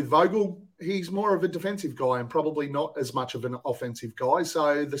 But with Vogel, he's more of a defensive guy and probably not as much of an offensive guy.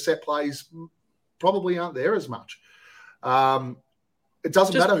 So the set plays probably aren't there as much. It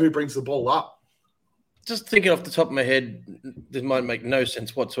doesn't matter who brings the ball up. Just thinking off the top of my head, this might make no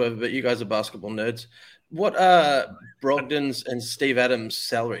sense whatsoever, but you guys are basketball nerds. What are Brogdon's and Steve Adams'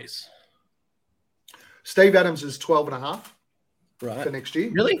 salaries? Steve Adams is 12.5 right for next year.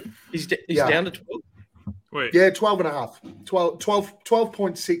 Really? He's down to 12? Wait. Yeah, 12.5.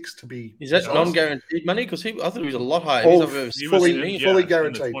 12.6 to be. Is that non-guaranteed money? Because I thought he was a lot higher. Oh, He's fully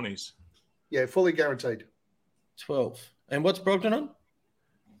guaranteed. In the 20s. Yeah, fully guaranteed. 12. And what's Brogdon on?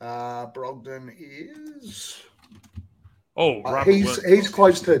 Brogdon is. Robert he's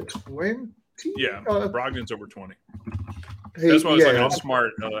close to 20. Yeah, Brogdon's over 20. That's why I was looking at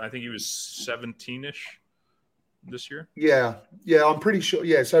Smart. I think he was 17-ish this year. Yeah, I'm pretty sure.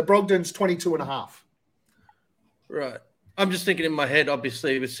 Yeah, so Brogdon's 22.5. Right. I'm just thinking in my head,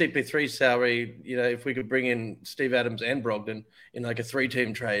 obviously, with CP3's salary, if we could bring in Steve Adams and Brogdon in like a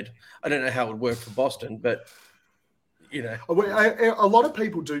 3-team trade, I don't know how it would work for Boston, but, A lot of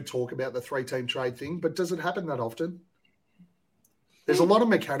people do talk about the 3-team trade thing, but does it happen that often? There's a lot of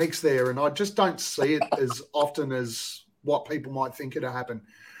mechanics there, and I just don't see it as often as what people might think it'll happen.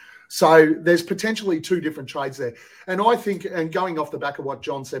 So there's potentially 2 different trades there. And I think, and going off the back of what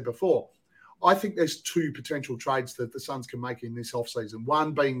John said before, I think there's 2 potential trades that the Suns can make in this offseason.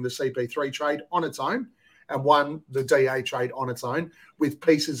 One being the CP3 trade on its own, and one, the DA trade on its own, with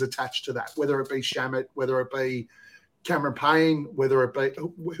pieces attached to that, whether it be Shamet, whether it be Cameron Payne, whether it be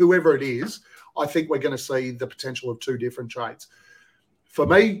whoever it is. I think we're going to see the potential of 2 different trades. For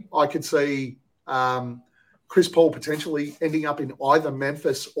me, I could see Chris Paul potentially ending up in either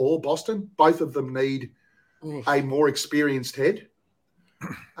Memphis or Boston. Both of them need a more experienced head.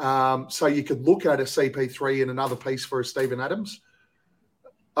 So you could look at a CP3 and another piece for a Steven Adams.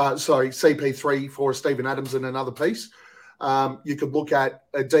 CP3 for a Steven Adams and another piece. You could look at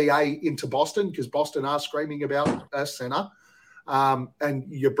a DA into Boston because Boston are screaming about a center. And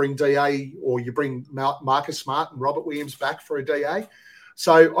you bring DA or you bring Marcus Smart and Robert Williams back for a DA.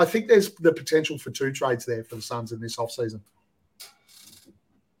 So I think there's the potential for 2 trades there for the Suns in this offseason.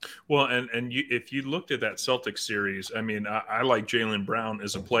 Well, and if you looked at that Celtics series, I mean, I like Jaylen Brown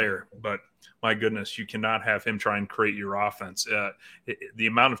as a player, but my goodness, you cannot have him try and create your offense. The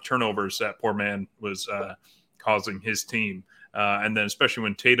amount of turnovers that poor man was causing his team. And then especially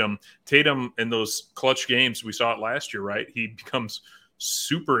when Tatum in those clutch games, we saw it last year, right? He becomes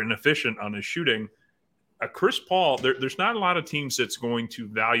super inefficient on his shooting. A Chris Paul, there's not a lot of teams that's going to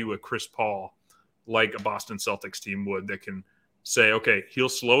value a Chris Paul like a Boston Celtics team would, that can say, okay, he'll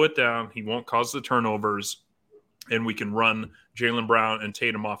slow it down, he won't cause the turnovers, and we can run Jaylen Brown and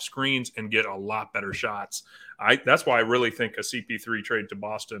Tatum off screens and get a lot better shots. That's why I really think a CP3 trade to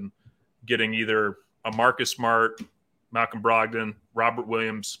Boston, getting either a Marcus Smart, Malcolm Brogdon, Robert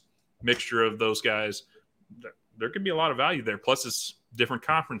Williams, mixture of those guys, there could be a lot of value there. Plus, it's different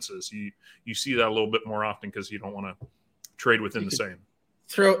conferences. You see that a little bit more often because you don't want to trade within the same.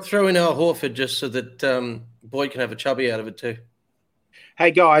 Throw in Al Horford just so that Boyd can have a chubby out of it too.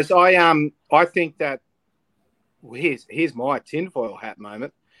 Hey guys, I think that here's my tinfoil hat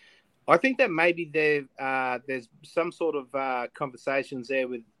moment. I think that maybe there's some sort of conversations there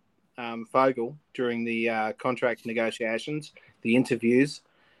with Vogel during the contract negotiations, the interviews.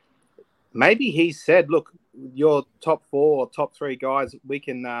 Maybe he said, "Look, your top 4 or top 3 guys,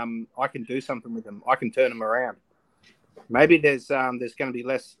 I can do something with them. I can turn them around." Maybe there's going to be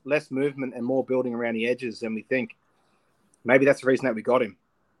less movement and more building around the edges than we think. Maybe that's the reason that we got him.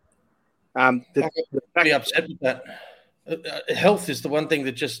 I'm pretty upset with that. Health is the one thing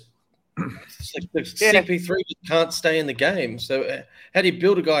that just CP3 can't stay in the game. So how do you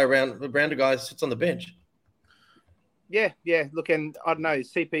build a guy around a guy that sits on the bench? Yeah. Look, and I don't know,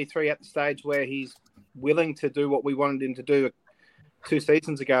 CP3 at the stage where he's willing to do what we wanted him to do 2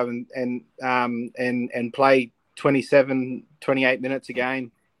 seasons ago and play 27, 28 minutes a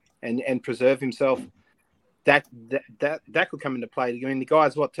game and preserve himself. That could come into play. I mean, the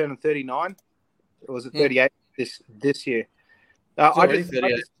guy's turning 39, or was it 38 this year? I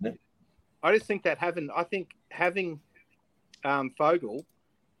just think that having Vogel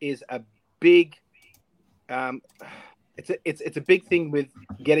is a big. It's a big thing with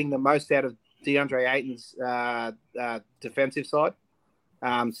getting the most out of DeAndre Ayton's defensive side,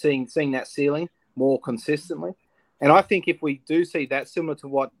 seeing that ceiling more consistently. And I think if we do see that, similar to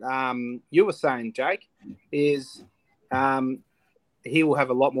what you were saying, Jake, is he will have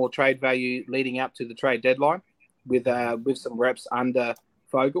a lot more trade value leading up to the trade deadline. with some reps under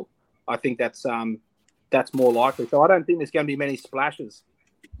Fogel. I think that's more likely. So I don't think there's going to be many splashes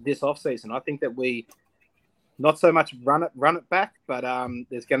this offseason. I think that we not so much run it back, but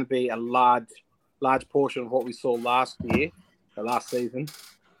there's going to be a large portion of what we saw last season,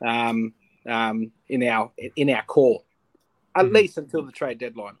 in our core, at least until the trade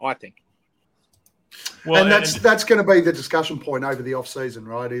deadline, I think. Well, and that's going to be the discussion point over the off season,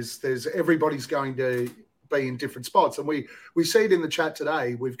 right? There's everybody's going to be in different spots, and we see it in the chat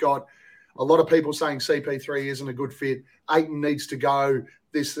today. We've got a lot of people saying CP3 isn't a good fit. Ayton needs to go.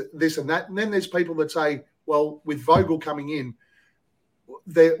 This and that, and then there's people that say, well, with Vogel coming in,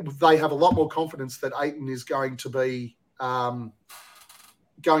 they have a lot more confidence that Ayton is going to be a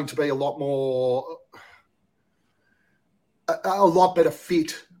lot better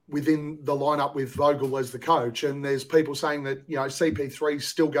fit within the lineup with Vogel as the coach. And there's people saying that, CP3 is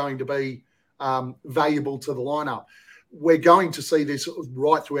still going to be valuable to the lineup. We're going to see this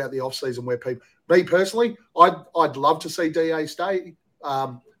right throughout the offseason where me personally, I'd love to see DA stay.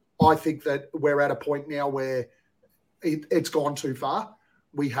 I think that we're at a point now where it's gone too far.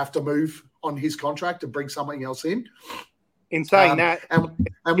 We have to move on his contract and bring something else in. In saying that, and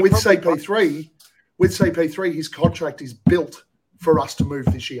with CP3, his contract is built for us to move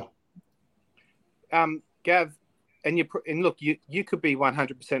this year. Gav, and look, you could be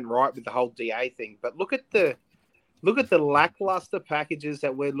 100% right with the whole DA thing, but look at the lackluster packages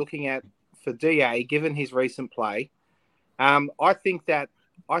that we're looking at for DA, given his recent play. I think that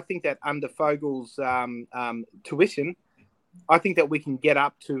under Fogel's tuition, I think that we can get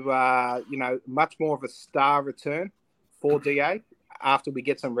up to much more of a star return for DA after we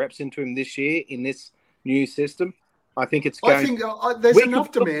get some reps into him this year in this new system. I think it's going. I think there's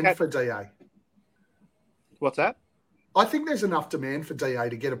enough demand for DA. What's that? I think there's enough demand for DA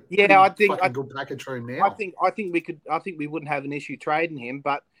to get a good package for him now. I think we wouldn't have an issue trading him,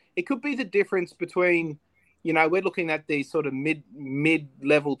 but it could be the difference between, we're looking at these sort of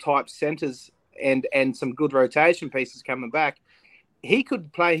mid-level type centers and some good rotation pieces coming back. He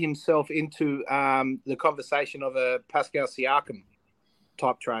could play himself into the conversation of a Pascal Siakam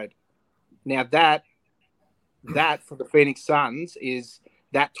type trade. Now that for the Phoenix Suns is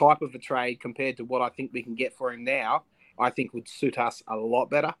that type of a trade compared to what I think we can get for him now. I think would suit us a lot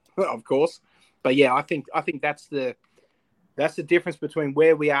better, of course. But yeah, I think that's the difference between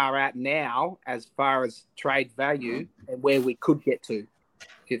where we are at now as far as trade value and where we could get to,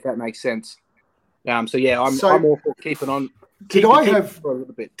 if that makes sense. So yeah, I'm all for keeping on. Did I have for a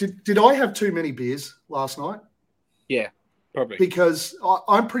little bit? Did I have too many beers last night? Yeah, probably. Because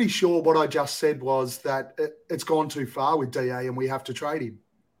I'm pretty sure what I just said was that it's gone too far with DA and we have to trade him.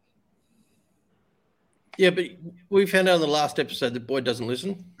 Yeah, but we found out in the last episode that Boyd doesn't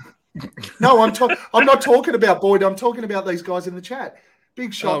listen. No, I'm not talking about Boyd. I'm talking about these guys in the chat.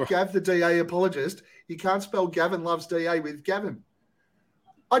 Big shot, Gav, the DA apologist. You can't spell Gavin loves DA with Gavin.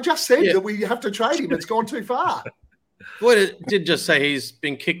 I just said that we have to trade him. It's gone too far. Boyd did just say he's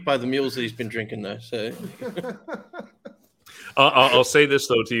been kicked by the mules that he's been drinking, though. So I'll say this,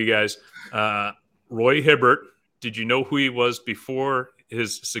 though, to you guys. Roy Hibbert, did you know who he was before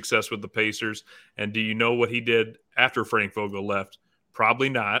his success with the Pacers? And do you know what he did after Frank Vogel left? Probably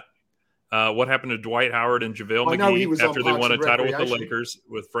not. What happened to Dwight Howard and JaVale McGee after they won a title with the Lakers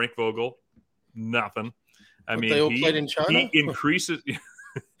with Frank Vogel? Nothing. I mean, they all played in China? He increases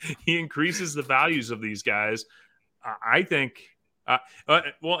he increases the values of these guys. I think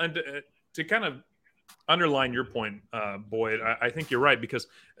to kind of underline your point, Boyd, I think you're right, because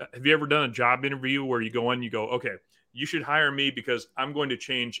have you ever done a job interview where you go in, you go, okay, you should hire me because I'm going to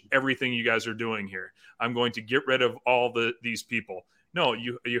change everything you guys are doing here. I'm going to get rid of all these people. No,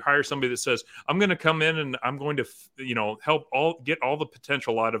 you hire somebody that says, I'm going to come in and I'm going to, help get all the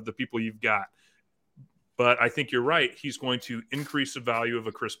potential out of the people you've got. But I think you're right. He's going to increase the value of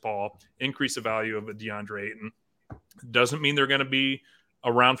a Chris Paul, increase the value of a DeAndre Ayton. Doesn't mean they're going to be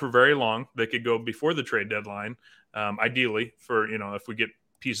around for very long. They could go before the trade deadline, ideally, for, if we get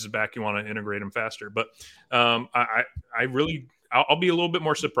pieces back, you want to integrate them faster. But I'll be a little bit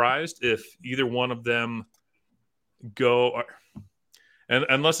more surprised if either one of them go, and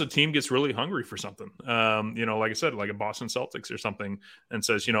unless a team gets really hungry for something, like I said, like a Boston Celtics or something, and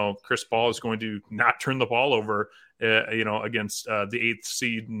says, Chris Paul is going to not turn the ball over, against the 8th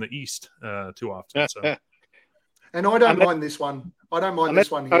seed in the East too often. So. And I don't mind this one. I don't mind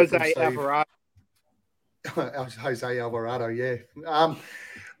this one here. Jose Alvarado. Jose Alvarado, yeah.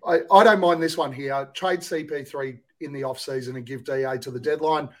 I don't mind this one here. Trade CP3 in the offseason and give DA to the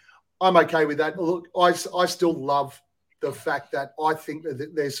deadline. I'm okay with that. Look, I still love the fact that I think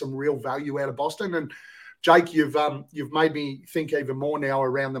that there's some real value out of Boston. And Jake, you've made me think even more now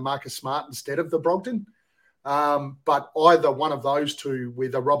around the Marcus Smart instead of the Brogdon. But either one of those two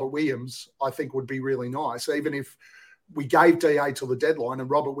with a Robert Williams, I think would be really nice, even if we gave DA till the deadline and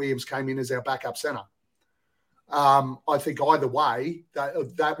Robert Williams came in as our backup centre. I think either way,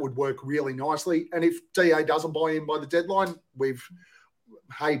 that would work really nicely. And if DA doesn't buy in by the deadline,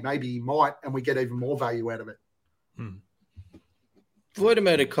 maybe he might, and we get even more value out of it. Floyd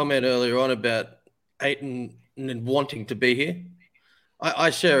made a comment earlier on about Ayton wanting to be here.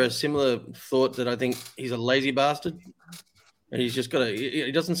 I share a similar thought that I think he's a lazy bastard, and he's just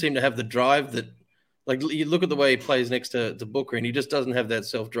he doesn't seem to have the drive that, like, you look at the way he plays next to Booker, and he just doesn't have that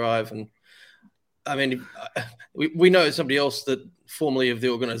self-drive. And I mean, we know somebody else that formerly of the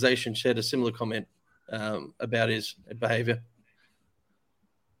organization shared a similar comment about his behavior.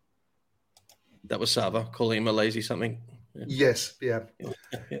 That was Sava calling him a lazy something. Yeah. Yes, yeah.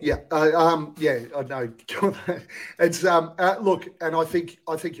 I know. It's look, and I think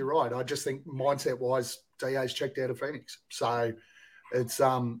you're right. I just think mindset-wise, DA's checked out of Phoenix, so it's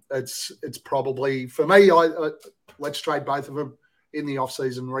probably for me. Let's trade both of them in the off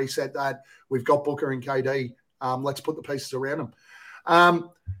season, reset that. We've got Booker and KD. Let's put the pieces around them.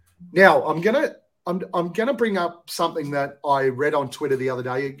 Now I'm gonna bring up something that I read on Twitter the other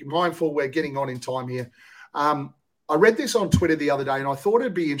day. Mindful, we're getting on in time here. I read this on Twitter the other day, and I thought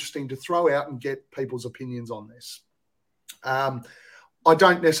it'd be interesting to throw out and get people's opinions on this. I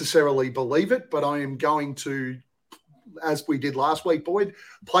don't necessarily believe it, but I am going to, as we did last week, Boyd,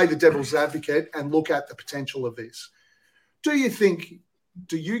 play the devil's advocate and look at the potential of this. Do you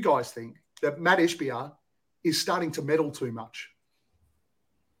guys think that Matt Ishbia is starting to meddle too much?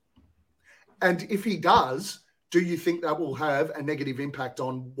 And if he does, do you think that will have a negative impact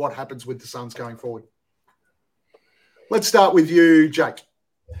on what happens with the Suns going forward? Let's start with you, Jake.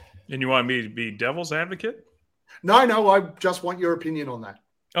 And you want me to be devil's advocate? No, I just want your opinion on that.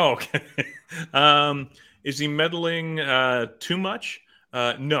 Oh, okay. Is he meddling too much?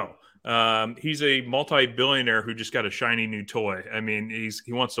 No. He's a multi-billionaire who just got a shiny new toy. I mean, he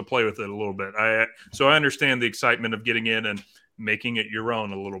wants to play with it a little bit. So I understand the excitement of getting in and making it your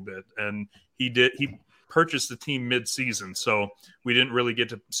own a little bit. And he purchased the team mid-season, so we didn't really get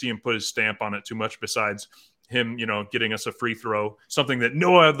to see him put his stamp on it too much besides him, getting us a free throw, something that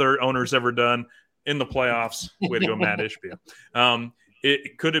no other owner's ever done in the playoffs. Way to go, Matt Ishbia.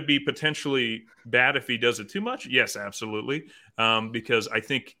 Could it be potentially bad if he does it too much? Yes, absolutely. Because I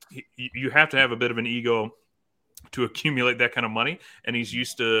think you have to have a bit of an ego to accumulate that kind of money. And he's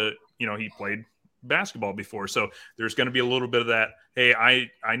used to, he played basketball before. So there's going to be a little bit of that. Hey, I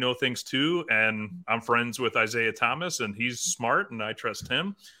know things too. And I'm friends with Isaiah Thomas and he's smart and I trust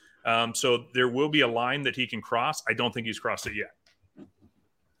him. So there will be a line that he can cross. I don't think he's crossed it yet.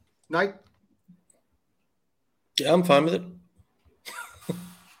 Nate? Yeah, I'm fine with it.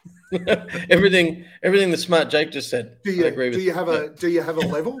 everything the smart Jake just said. Do you have a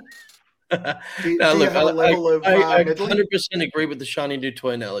level? I 100% agree with the shiny new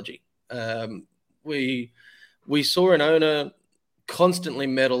toy analogy. We saw an owner constantly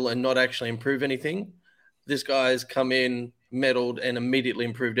meddle and not actually improve anything. This guy's come in, meddled, and immediately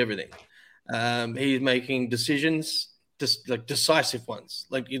improved everything. He's making decisions, decisive ones.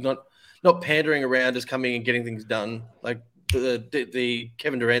 Like, he's not pandering around, just coming and getting things done. Like the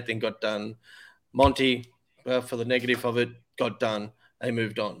Kevin Durant thing got done. Monty, for the negative of it, got done. They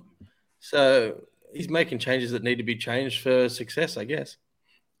moved on. So he's making changes that need to be changed for success, I guess.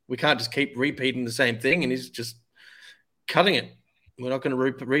 We can't just keep repeating the same thing, and he's just cutting it. We're not going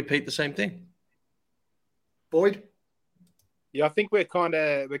to repeat the same thing. Boyd? Yeah, I think we're kind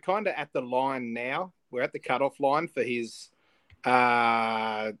of at the line now. We're at the cutoff line for his,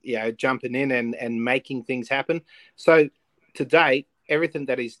 jumping in and making things happen. So to date, everything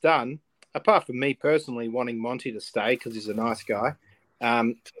that he's done, apart from me personally wanting Monty to stay because he's a nice guy,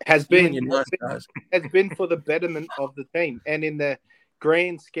 has been for the betterment of the team. And in the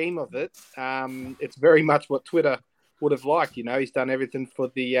grand scheme of it, it's very much what Twitter would have liked. He's done everything for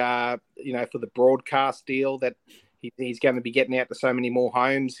the for the broadcast deal that he's going to be getting out to so many more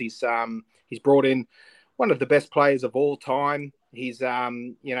homes. He's brought in one of the best players of all time. He's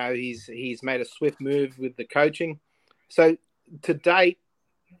made a swift move with the coaching. So to date,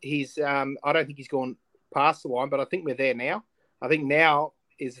 I don't think he's gone past the line, but I think we're there now. I think now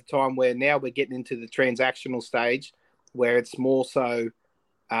is the time where now we're getting into the transactional stage where it's more so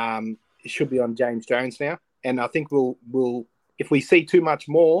it should be on James Jones now. And I think we'll if we see too much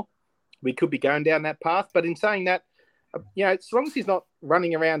more, we could be going down that path. But in saying that, as long as he's not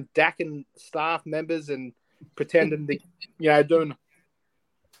running around dacking staff members and pretending to, doing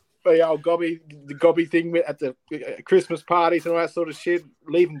the old gobby thing at the Christmas parties and all that sort of shit,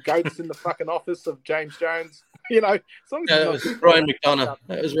 leaving goats in the fucking office of James Jones. You know, as long as That was Ryan McDonough.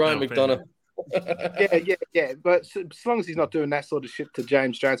 That was Ryan McDonough. Yeah. But as long as he's not doing that sort of shit to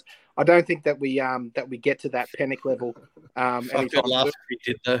James Jones, I don't think that we get to that panic level. I could laugh if we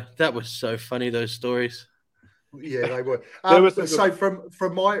did though. That was so funny. Those stories. Yeah, they were. So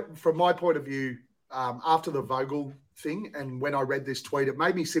from my point of view, after the Vogel thing, and when I read this tweet, it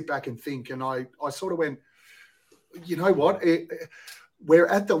made me sit back and think, and I sort of went, you know what? We're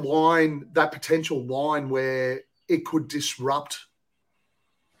at the line, that potential line where it could disrupt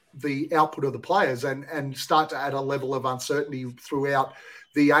the output of the players and start to add a level of uncertainty throughout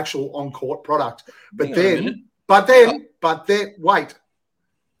the actual on-court product. But then, wait.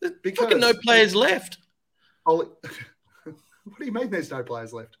 There's fucking no players left. What do you mean there's no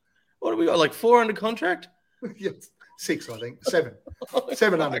players left? What have we got, like 4 under contract? Yes, 6, I think. 7.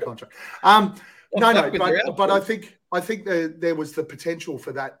 7 under contract. But I think there was the potential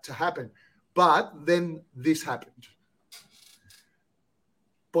for that to happen. But then this happened.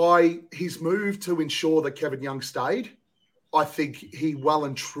 By his move to ensure that Kevin Young stayed, I think he well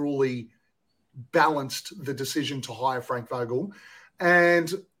and truly balanced the decision to hire Frank Vogel.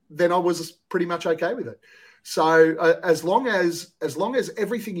 And then I was pretty much okay with it. So as long as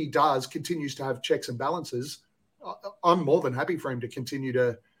everything he does continues to have checks and balances, I'm more than happy for him to continue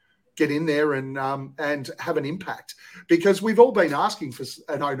to get in there and have an impact, because we've all been asking for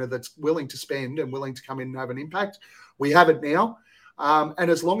an owner that's willing to spend and willing to come in and have an impact. We have it now.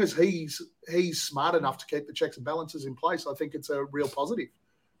 And as long as he's smart enough to keep the checks and balances in place, I think it's a real positive.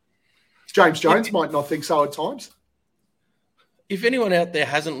 James Jones might not think so at times. If anyone out there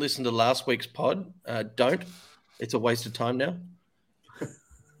hasn't listened to last week's pod, don't. It's a waste of time now.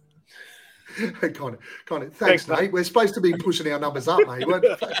 kind of. Thanks, mate. We're supposed to be pushing our numbers up, mate.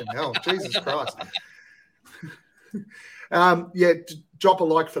 Fucking hell, Jesus Christ. Drop a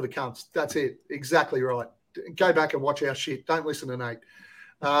like for the cunts. That's it. Exactly right. Go back and watch our shit. Don't listen to Nate.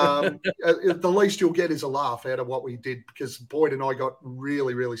 The least you'll get is a laugh out of what we did, because Boyd and I got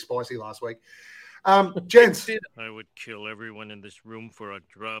really, really spicy last week. Gents. I would kill everyone in this room for a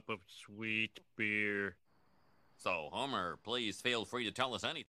drop of sweet beer. So, Homer, please feel free to tell us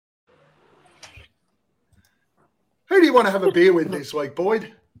anything. Who do you want to have a beer with this week,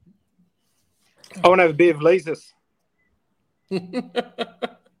 Boyd? I want to have a beer with Leesus.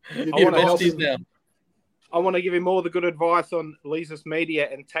 I want to give him all the good advice on Leesus Media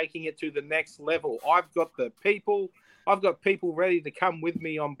and taking it to the next level. I've got people ready to come with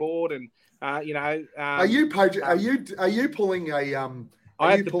me on board, and are you pulling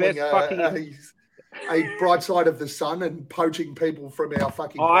a bright side of the sun and poaching people from our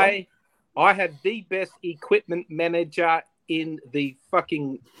fucking I have the best equipment manager in the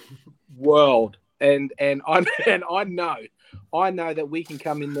fucking world, and I know that we can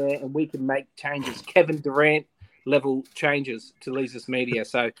come in there and we can make changes, Kevin Durant level changes to Leesus Media.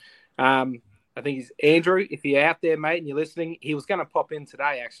 So I think he's Andrew. If you're out there, mate, and you're listening, he was going to pop in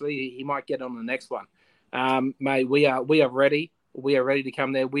today. Actually, he might get on the next one. Mate, we are ready. We are ready to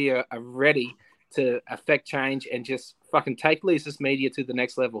come there. We are ready to affect change and just fucking take Leesus Media to the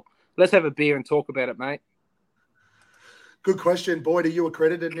next level. Let's have a beer and talk about it, mate. Good question, Boyd. Are you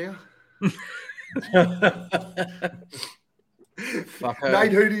accredited now?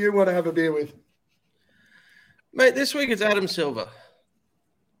 Nate, who do you want to have a beer with? Mate, this week it's Adam Silver.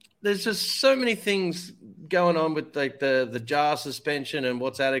 There's just so many things going on with like the jar suspension and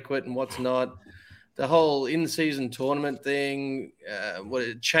what's adequate and what's not. The whole in-season tournament thing, what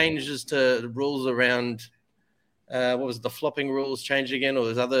it changes to the rules around, the flopping rules changed again, or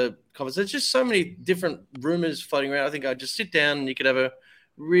there's other comments. There's just so many different rumors floating around. I think I'd just sit down and you could have a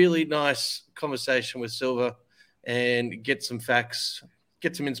really nice conversation with Silver and get some facts,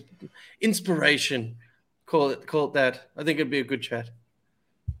 get some inspiration. Call it that. I think it'd be a good chat.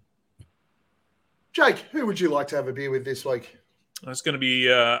 Jake, who would you like to have a beer with this week? That's going to be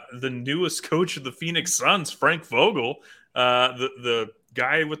the newest coach of the Phoenix Suns, Frank Vogel, the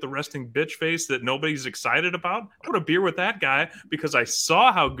guy with the resting bitch face that nobody's excited about. I want a beer with that guy because I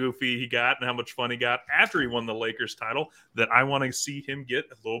saw how goofy he got and how much fun he got after he won the Lakers title, that I want to see him get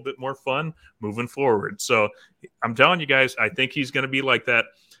a little bit more fun moving forward. So I'm telling you guys, I think he's going to be like that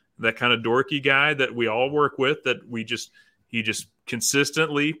kind of dorky guy that we all work with, that he just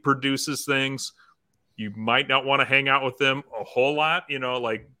consistently produces things. You might not want to hang out with them a whole lot,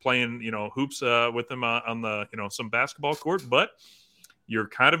 like playing, hoops with them on the, some basketball court, but you're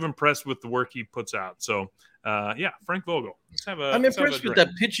kind of impressed with the work he puts out. So, Frank Vogel. I'm impressed with that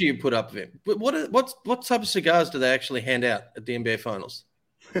picture you put up of him. But what type of cigars do they actually hand out at the NBA Finals?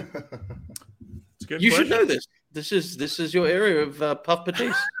 It's a good You question. should know this. This is your area of Puff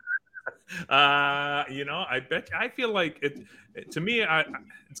Batiste. I feel like it to me,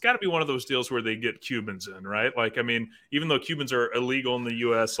 it's got to be one of those deals where they get Cubans in, right? Like, I mean, even though Cubans are illegal in the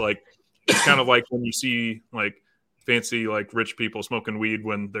U.S., like it's kind of like when you see like fancy like rich people smoking weed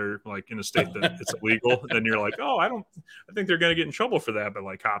when they're like in a state that it's illegal, and you're like, oh, I think they're going to get in trouble for that, but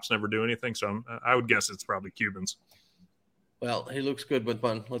like cops never do anything, so I would guess it's probably Cubans. Well, he looks good with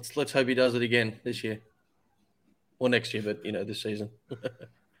one. Let's hope he does it again this year, or next year, but this season.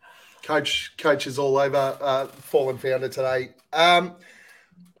 Coach is all over. Fallen founder today. I'd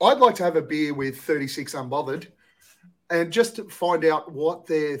like to have a beer with 36 Unbothered and just to find out what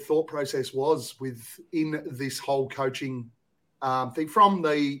their thought process was within this whole coaching thing, from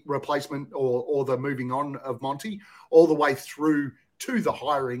the replacement or the moving on of Monty all the way through to the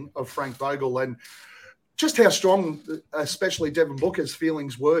hiring of Frank Vogel, and just how strong, especially Devin Booker's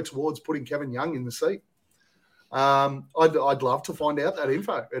feelings were towards putting Kevin Young in the seat. I'd love to find out that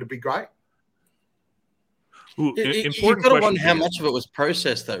info. It'd be great. Ooh, You've got to wonder how much of it was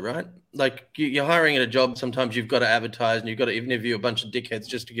processed, though, right? Like you're hiring at a job. Sometimes you've got to advertise and you've got to interview a bunch of dickheads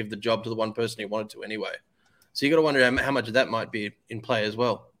just to give the job to the one person you wanted to anyway. So you got to wonder how much of that might be in play as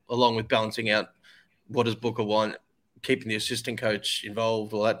well, along with balancing out what does Booker want, keeping the assistant coach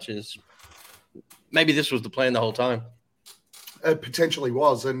involved, all that jazz. Maybe this was the plan the whole time. It potentially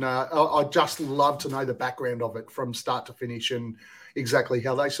was, and I'd just love to know the background of it from start to finish and exactly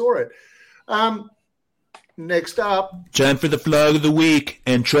how they saw it. Next up. Time for the flog of the week,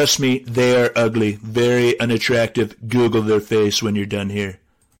 and trust me, they are ugly, very unattractive. Google their face when you're done here.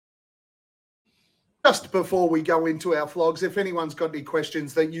 Just before we go into our flogs, if anyone's got any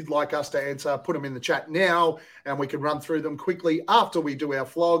questions that you'd like us to answer, put them in the chat now, and we can run through them quickly after we do our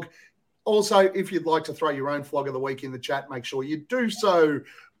flog. Also, if you'd like to throw your own flog of the week in the chat, make sure you do so.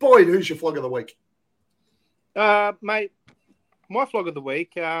 Boyd, who's your flog of the week? Mate, my flog of the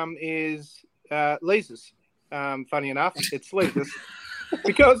week is Lisa's. Funny enough, it's Lisa's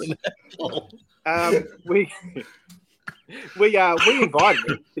because we invited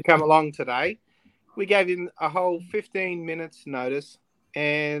him to come along today. We gave him a whole 15 minutes notice,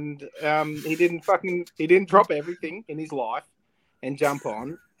 and he didn't drop everything in his life and jump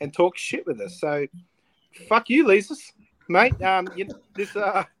on and talk shit with us. So, fuck you, Lisa's, mate. This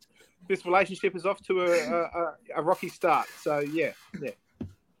relationship is off to a rocky start. So, yeah.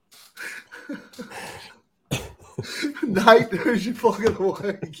 Nate, who's your flog of the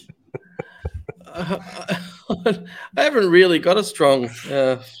week? I haven't really got a strong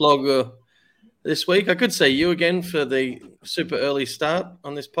flog this week. I could say you again for the super early start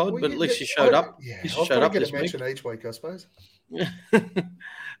on this pod, but at least you showed up. Yeah, you showed up this week. mention each week, I suppose.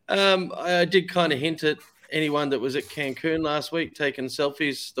 I did kind of hint at anyone that was at Cancun last week taking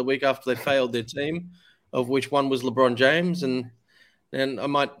selfies the week after they failed their team, of which one was LeBron James, and I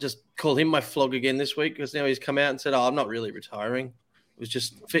might just call him my flog again this week because now he's come out and said, "Oh, I'm not really retiring. It was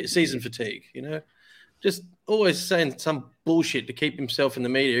just season fatigue, just always saying some bullshit to keep himself in the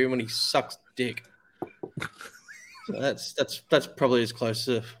media when he sucks dick." So that's probably as close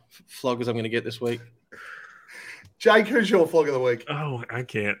to flog as I'm going to get this week. Jake, who's your flog of the week? Oh, I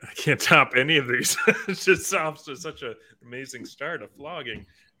can't top any of these. It just sounds to such an amazing start of flogging.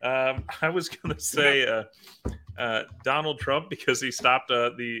 I was going to say Donald Trump because he stopped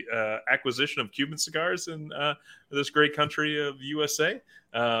the acquisition of Cuban cigars in this great country of USA.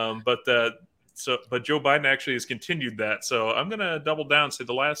 But Joe Biden actually has continued that. So I'm going to double down and say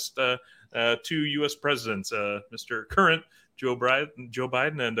the last two U.S. presidents, Mr. Current Joe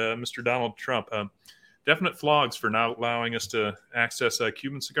Biden and Mr. Donald Trump. Definite flogs for not allowing us to access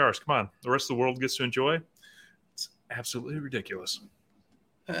Cuban cigars. Come on, the rest of the world gets to enjoy. It's absolutely ridiculous.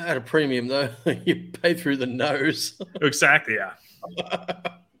 At a premium, though, you pay through the nose. Exactly, yeah.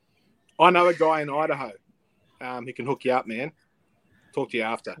 I know a guy in Idaho who can hook you up, man. Talk to you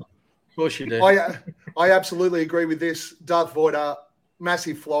after. Of course you do. I absolutely agree with this. Darth Vader,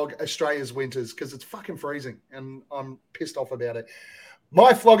 massive flog, Australia's winters, because it's fucking freezing, and I'm pissed off about it.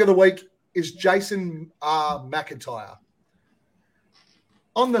 My flog of the week is Jason McIntyre.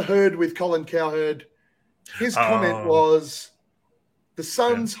 On the herd with Colin Cowherd, his comment was, the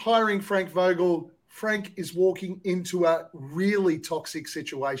Suns hiring Frank Vogel. Frank is walking into a really toxic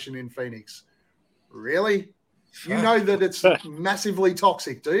situation in Phoenix. Really? You know that it's massively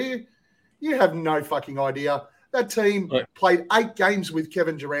toxic, do you? You have no fucking idea. That team played 8 games with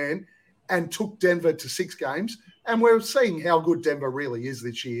Kevin Durant and took Denver to 6 games. And we're seeing how good Denver really is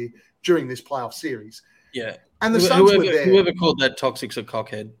this year during this playoff series. Yeah. And the Suns were there. Whoever called that toxic's a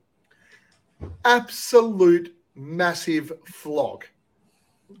cockhead. Absolute massive flog.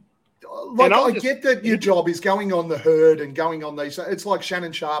 Like, I get that your job is going on the herd and going on these. It's like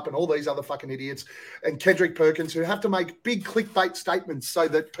Shannon Sharp and all these other fucking idiots and Kendrick Perkins who have to make big clickbait statements so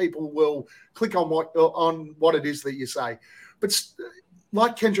that people will click on what it is that you say. But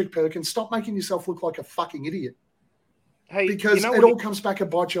like Kendrick Perkins, stop making yourself look like a fucking idiot. Hey, because it all comes back and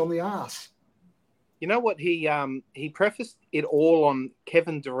bites you on the ass. You know what? He prefaced it all on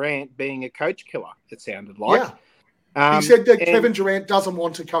Kevin Durant being a coach killer, it sounded like. Yeah. He said that Kevin Durant doesn't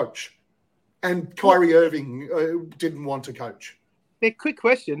want to coach. And Kyrie Irving didn't want to coach. Yeah, quick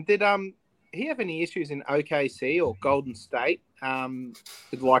question. Did he have any issues in OKC or Golden State with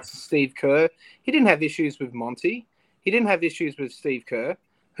the likes of Steve Kerr? He didn't have issues with Monty. He didn't have issues with Steve Kerr.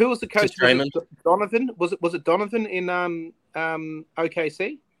 Who was the coach? Was it Donovan? Was it Donovan in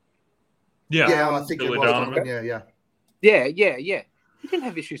OKC? Yeah, I think it was Donovan. Yeah. He didn't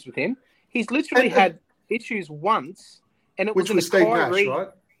have issues with him. He's literally had issues once, and it was Steve Nash, right?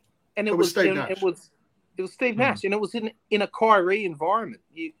 And it was Steve Nash. It was Steve Nash, and it was in a Kyrie environment.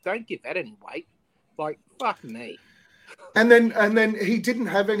 You don't give that any weight. Like, fuck me. And then he didn't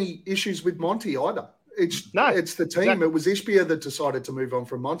have any issues with Monty either. It's the team. Exactly. It was Ishbia that decided to move on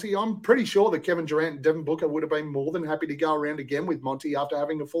from Monty. I'm pretty sure that Kevin Durant and Devin Booker would have been more than happy to go around again with Monty after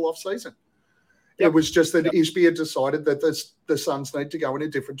having a full off season. Yep. It was just that Ishbia decided that the Suns need to go in a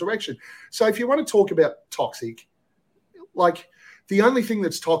different direction. So if you want to talk about toxic, like the only thing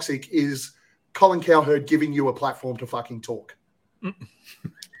that's toxic is Colin Cowherd giving you a platform to fucking talk.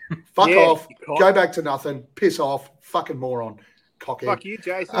 Fuck off. Go back to nothing. Piss off. Fucking moron. Cockhead. Fuck you,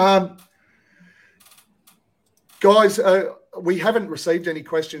 Jason. Guys, we haven't received any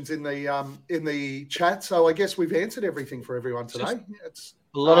questions in the chat, so I guess we've answered everything for everyone today. It's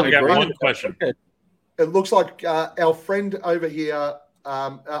a lot of. I got one question. It looks like our friend over here.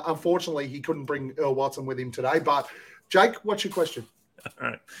 Unfortunately, he couldn't bring Earl Watson with him today. But Jake, what's your question?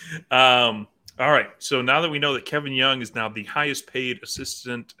 All right. So now that we know that Kevin Young is now the highest paid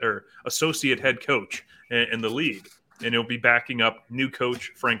assistant or associate head coach in the league, and he'll be backing up new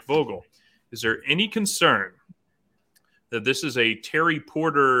coach Frank Vogel, is there any concern that this is a Terry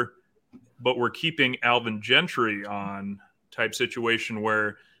Porter, but we're keeping Alvin Gentry on type situation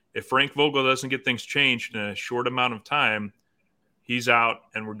where if Frank Vogel doesn't get things changed in a short amount of time, he's out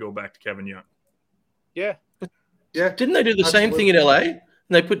and we'll go back to Kevin Young? Yeah. Didn't they do the same thing in LA? And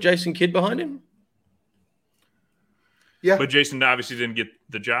they put Jason Kidd behind him? Yeah. But Jason obviously didn't get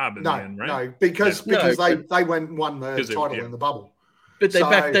the job in the end, right? No, because they went and won the title in the bubble. But they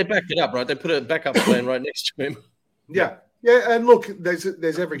backed it up, right? They put a backup plan right next to him. Yeah, and look, there's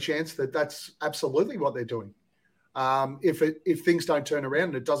every chance that that's absolutely what they're doing. If things don't turn around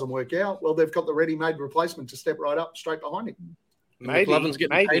and it doesn't work out, well, they've got the ready-made replacement to step right up, straight behind him. Maybe McLovin's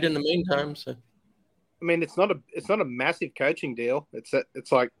getting paid in the meantime. So, I mean, it's not a massive coaching deal. It's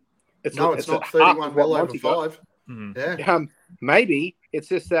not 31 well over 5. Mm-hmm. Yeah. Maybe it's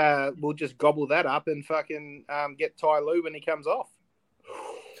just we'll just gobble that up and fucking get Ty Lue when he comes off.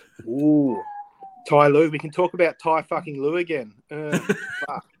 Ooh, Ty Lue. We can talk about Ty fucking Lue again.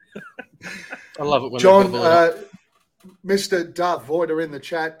 Fuck. I love it when John, Mr. Darth Voider in the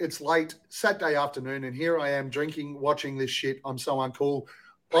chat. It's late Saturday afternoon, and here I am drinking, watching this shit. I'm so uncool.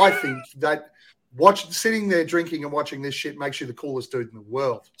 I think that sitting there drinking and watching this shit makes you the coolest dude in the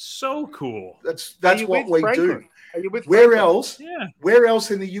world. So cool. That's what we do. Are you with Where Franklin? else? Yeah. Where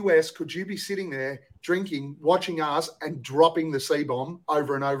else in the US could you be sitting there drinking, watching us, and dropping the C-bomb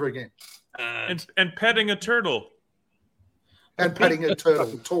over and over again? And petting a turtle. And petting a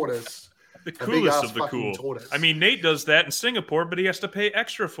turtle, tortoise. The coolest of the cool. Tortoise. I mean, Nate does that in Singapore, but he has to pay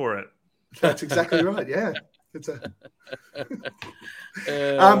extra for it. That's exactly right. Yeah. It's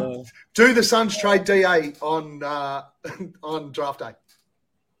do the Suns trade DA on draft day?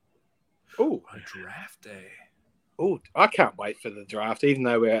 Oh, a draft day. Oh, I can't wait for the draft, even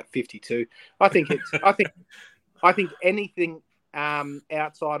though we're at 52. I think anything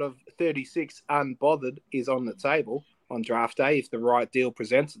outside of 36 unbothered is on the table on draft day if the right deal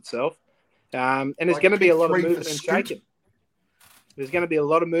presents itself. And there's going to be a lot of moving and shaking. There's going to be a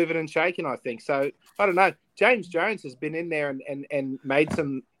lot of moving and shaking, I think. So I don't know. James Jones has been in there and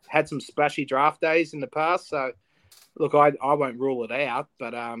had some splashy draft days in the past. So look, I won't rule it out,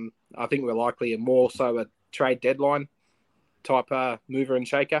 but I think we're likely more so a trade deadline type mover and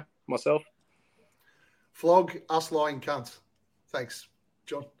shaker myself. Flog us lying cunts. Thanks,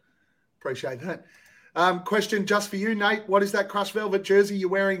 John. Appreciate that. Question just for you, Nate. What is that crushed velvet jersey you're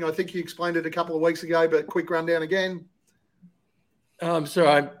wearing? I think you explained it a couple of weeks ago, but quick rundown again. I'm sorry,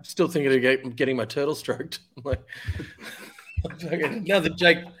 I'm still thinking of getting my turtle stroked. I'm like, now that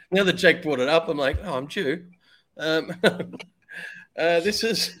Jake brought it up, I'm like, oh, I'm due. This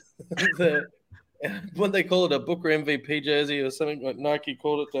is What they call it, a Booker MVP jersey or something like Nike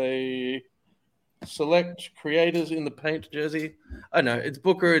called it a select creators in the paint jersey. I know it's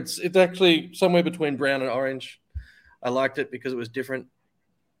Booker. It's actually somewhere between brown and orange. I liked it because it was different.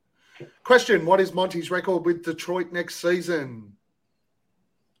 Question: what is Monty's record with Detroit next season?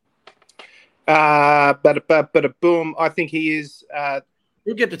 But boom. I think he is.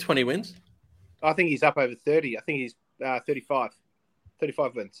 He'll get to 20 wins. I think he's up over 30. I think he's 35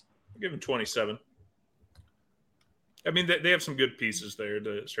 wins. I'll give him 27. I mean, they have some good pieces there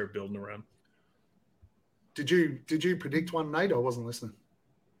to start building around. Did you predict one, Nate? I wasn't listening.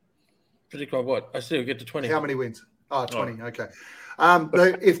 Predict what? I still get to 20. How many wins? 20. Oh. Okay.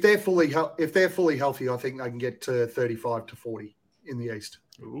 If they're fully healthy, I think they can get to 35 to 40 in the East.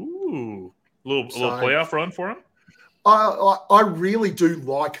 Ooh, a little playoff run for them. I really do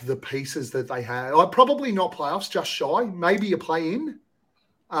like the pieces that they have. Probably not playoffs, just shy. Maybe a play-in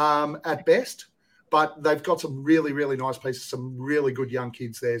at best. But they've got some really, really nice pieces, some really good young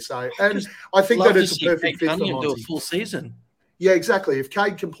kids there. So, and I think that it's a perfect fit for Monty. Do a full season. Yeah, exactly. If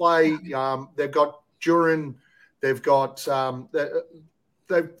Cade can play, they've got Duran, they've got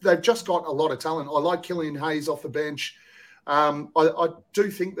they've just got a lot of talent. I like Killian Hayes off the bench. I do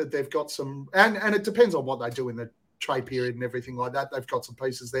think that they've got some, and it depends on what they do in the trade period and everything like that. They've got some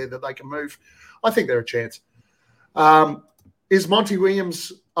pieces there that they can move. I think they're a chance. Is Monty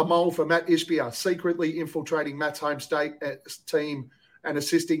Williams a mole for Matt Ishbia, secretly infiltrating Matt's home state team and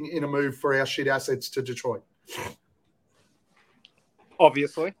assisting in a move for our shit assets to Detroit?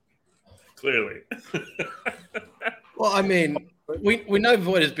 Obviously. Clearly. Well, I mean, we know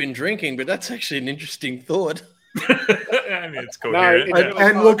Void has been drinking, but that's actually an interesting thought. I mean, it's coherent.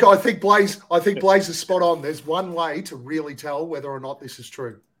 And look, I think Blaze is spot on. There's one way to really tell whether or not this is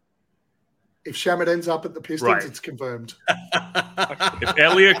true. If Shamet ends up at the Pistons, It's confirmed. If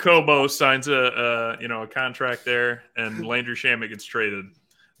Elie Okobo signs a contract there and Landry Shamet gets traded,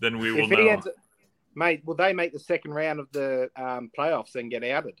 then we will know. Mate, will they make the second round of the playoffs and get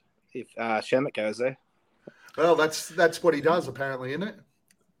outed if Shamet goes there? Well, that's what he does apparently, isn't it?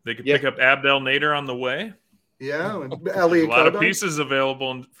 They could pick up Abdel Nader on the way. Yeah, and Elie Okobo. A lot of pieces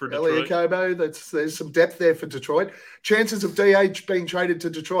available for Detroit. Elie Okobo, there's some depth there for Detroit. Chances of DH being traded to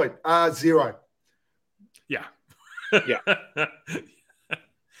Detroit are 0. Yeah. Yeah.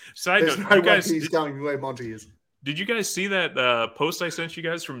 Side There's note, no way he's going where Monty is. Did you guys see that post I sent you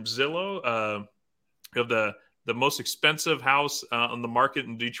guys from Zillow of the most expensive house on the market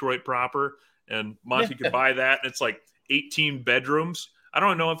in Detroit proper? And Monty could buy that. And it's like 18 bedrooms. I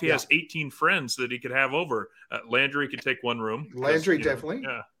don't know if he has 18 friends that he could have over. Landry could take one room. Landry definitely.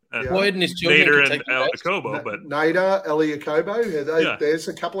 Boyd and his children Nader and Okobo, but Nader, Elie Okobo. There's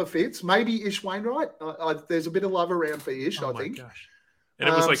a couple of fits. Maybe Ish Wainwright. There's a bit of love around for Ish, I think. Gosh. And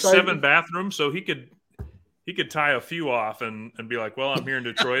it was like 7 bathrooms, so he could tie a few off and be like, well, I'm here in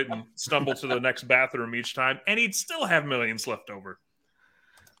Detroit and stumble to the next bathroom each time, and he'd still have millions left over.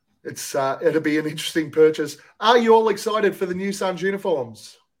 It'll be an interesting purchase. Are you all excited for the new Suns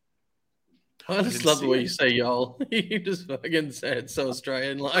uniforms? I just love the way you say y'all. You just fucking say it so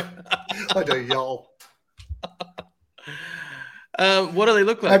Australian like. I do, y'all. What do they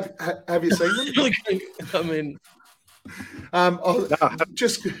look like? Have you seen them? I mean, have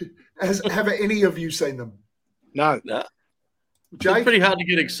any of you seen them? No. Jake? It's pretty hard to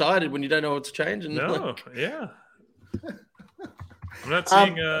get excited when you don't know what's changing. No, yeah. I'm not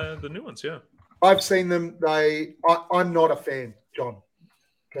seeing the new ones, yeah. I've seen them. I'm not a fan, John,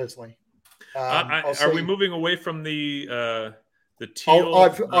 personally. Are we moving away from the teal?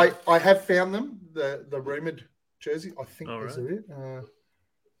 I have found them, the rumored jersey. I think is it.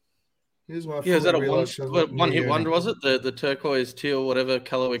 Here's my is that a one-hit wonder, was it? The turquoise, teal, whatever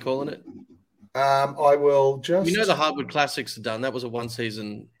color we're calling it? I will just... You know the Hardwood Classics are done. That was a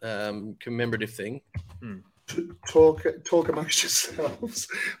one-season commemorative thing. Talk amongst yourselves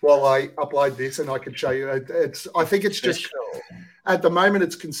while I upload this, and I can show you. I think it's just at the moment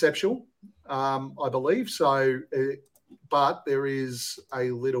it's conceptual, I believe. So, but there is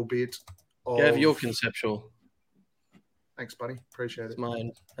a little bit of. Gav, you're conceptual. Thanks, buddy. Appreciate it.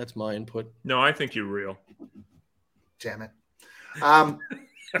 That's my input. No, I think you're real. Damn it.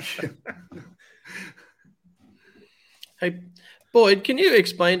 Hey, Boyd, can you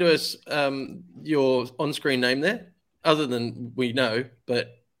explain to us your on-screen name there, other than we know,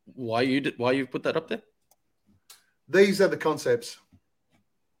 but why you've put that up there? These are the concepts.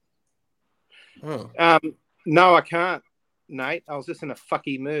 Oh. No, I can't, Nate. I was just in a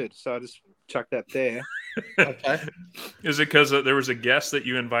fucky mood, so I just chucked that there. Okay. Is it because there was a guest that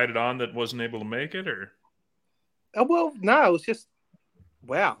you invited on that wasn't able to make it, or? Oh well, no, it was just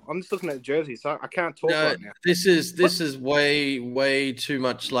Wow, I'm just looking at the jersey, so I can't talk No, right now. this is way too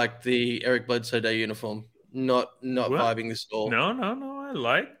much like the Eric Bledsoe Day uniform. Not What? vibing this at all. No. I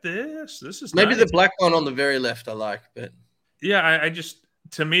like this. This is Maybe nice. the black one on the very left I like, but Yeah, I just,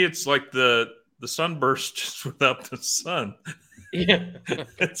 to me, it's like the sunburst just without the sun. yeah.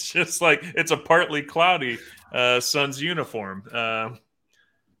 It's just like it's a partly cloudy Suns uniform.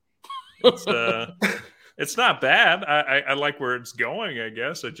 It's not bad. I like where it's going. I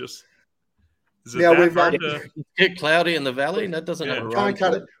guess it just is it Yeah, that we've hard to- Get cloudy in the valley. That doesn't have a We rhyme. can't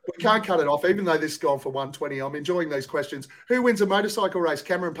cut it. We can't cut it off, even though this has gone for 120. I'm enjoying these questions. Who wins a motorcycle race,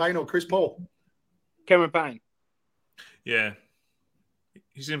 Cameron Payne or Chris Paul? Cameron Payne. Yeah,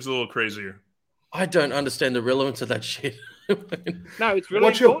 he seems a little crazier. I don't understand the relevance of that shit. No, it's really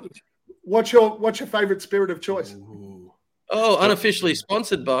What's your important. what's your favorite spirit of choice? Oh, unofficially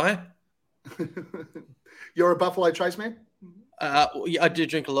sponsored by. You're a Buffalo Trace man? Yeah, I do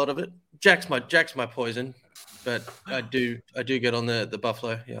drink a lot of it. Jack's my poison, but I do get on the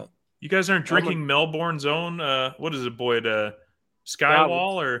Buffalo. Yeah. You guys aren't drinking Melbourne's own. What is it, Boyd?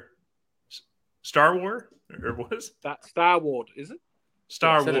 Skywall or Star Wars or what is That Star Wars, is it?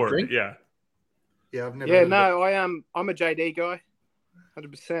 Star Is that a Wars? drink? Yeah. Yeah, I've never. Yeah, heard of no, I'm a JD guy.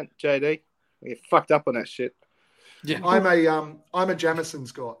 100% JD. I get fucked up on that shit. Yeah. it. I'm a Jamison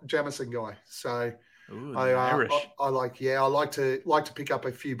guy. So Ooh, I Irish. like to pick up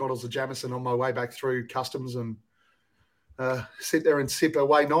a few bottles of Jamison on my way back through customs and sit there and sip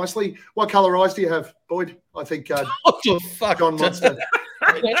away nicely. What colour eyes do you have, Boyd? I think What the fuck? John wants to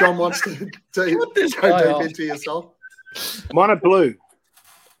What this go guy deep off? into your soul. Mine are blue.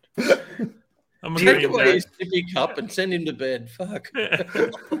 I'm Take agreeing away his with sippy cup and send him to bed. Fuck.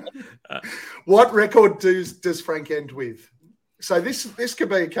 that. What record does Frank end with? So this could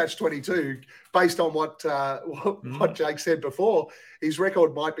be a catch-22 based on what Jake said before. His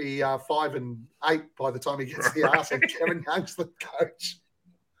record might be 5-8 by the time he gets the arse and Kevin Young's the coach.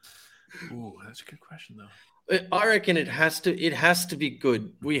 Ooh, that's a good question though. I reckon it has to be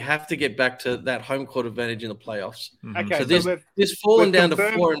good. We have to get back to that home court advantage in the playoffs. Mhm. Okay, So so this falling we've down to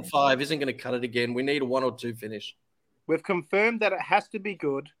confirmed- 4 and 5 isn't going to cut it again. We need a 1 or 2 finish. we've confirmed that it has to be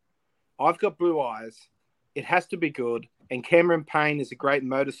good. I've got blue eyes. It has to be good. And Cameron Payne is a great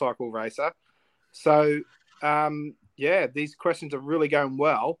motorcycle racer. So, these questions are really going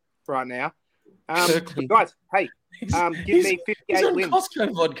well right now. Kirkland. Guys, hey, give me He's 58 on wins.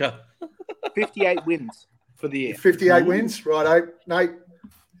 Costco vodka. 58 wins for the year. 58 wins, righto. Nate,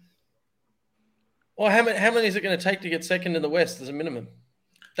 Well, how many is it going to take to get second in the West as a minimum?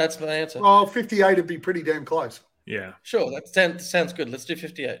 That's my answer. well, 58 would be pretty damn close. Yeah. Sure, that sounds good. Let's do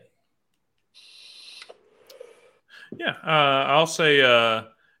 58. Yeah. I'll say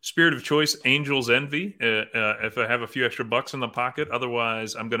spirit of choice, Angels Envy. If I have a few extra bucks in the pocket,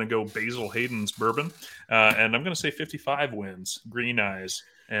 otherwise I'm going to go Basil Hayden's bourbon, and I'm going to say 55 wins, Green Eyes,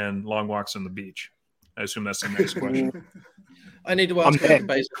 and Long Walks on the Beach. I assume that's the next question. I need to ask about the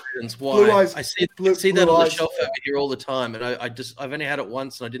base reasons why. Blue eyes- I see blue that on the eyes. shelf over here all the time, and I've only had it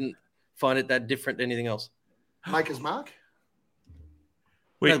once, and I didn't find it that different to anything else. Maker's Mark.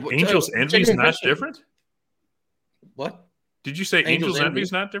 Wait, No, Angels Joe, Envy is genuine not question. different? What? Did you say Angels Angels Envy Envy.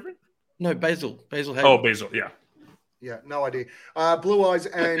 is not different? No, Basil Hayden. Oh, Basil. Yeah. Yeah, no idea. Blue Eyes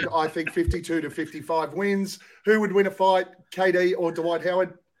and I think 52 to 55 wins. Who would win a fight, KD or Dwight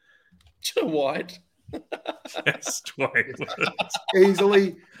Howard? White. Yes, Dwight.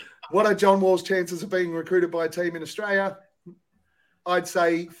 Easily. What are John Wall's chances of being recruited by a team in Australia? I'd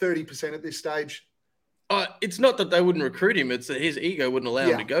say 30% at this stage. It's not that they wouldn't recruit him; it's that his ego wouldn't allow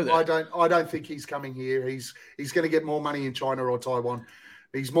him to go there. I don't think he's coming here. He's going to get more money in China or Taiwan.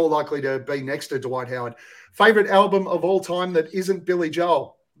 He's more likely to be next to Dwight Howard. Favorite album of all time that isn't Billy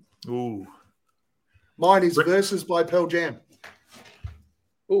Joel? Ooh. Mine is Versus by Pearl Jam.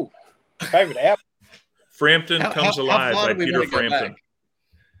 Ooh, favorite album. Frampton How- Comes how Alive far by do we Peter wanna go Frampton.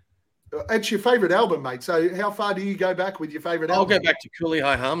 back? It's your favorite album, mate. So how far do you go back with your favorite I'll album? go back to Cooley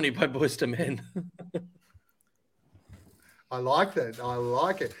High Harmony by Boyz II Men. I like that. I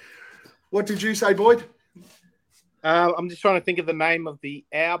like it. What did you say, Boyd? I'm just trying to think of the name of the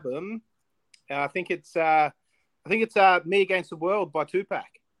album. I think it's Me Against the World by Tupac.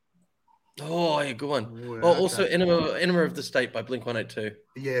 Oh, yeah, good one. Ooh, Oh, okay. also Enema of the State by Blink-182.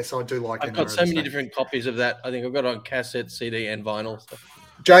 Yes, I do like it. I've got so many different copies of that. I think I've got it on cassette, CD, and vinyl. So.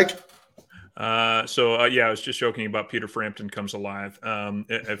 Jake? I was just joking about Peter Frampton Comes Alive.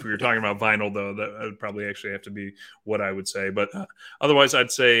 If we were talking about vinyl, though, that would probably actually have to be what I would say. But otherwise,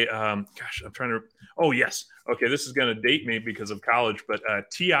 I'd say, I'm trying to. Oh, yes. Okay, this is going to date me because of college, but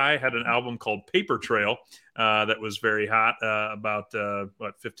T.I. had an album called Paper Trail that was very hot about,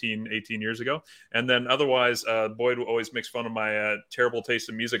 15, 18 years ago. And then otherwise, Boyd always makes fun of my terrible taste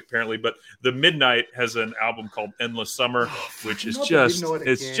in music, apparently. But The Midnight has an album called Endless Summer, which is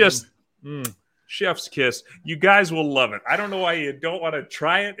just chef's kiss. You guys will love it. I don't know why you don't want to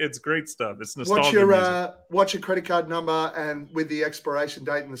try it. It's great stuff. It's nostalgia. What's your credit card number and with the expiration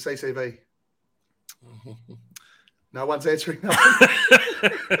date and the CCV? No one's answering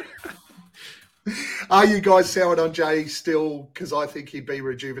that. Are you guys soured on Jay still? Because I think he'd be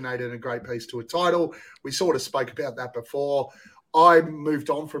rejuvenated and a great piece to a title. We sort of spoke about that before. I moved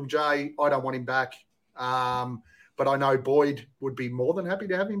on from Jay. I don't want him back. But I know Boyd would be more than happy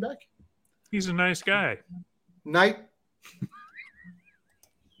to have him back. He's a nice guy. Nate?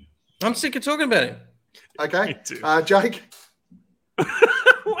 I'm sick of talking about him. Okay. Me too. Jake?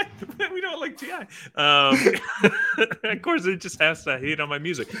 We don't like T.I. Of course, it just has to hate on my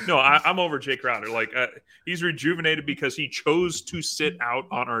music. No, I'm over Jake Crowder. He's rejuvenated because he chose to sit out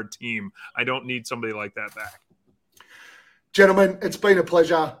on our team. I don't need somebody like that back. Gentlemen, it's been a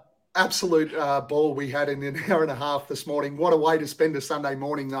pleasure. Absolute ball we had in an hour and a half this morning. What a way to spend a Sunday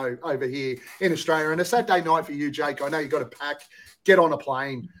morning, though, over here in Australia. And a Saturday night for you, Jake. I know you've got to pack, get on a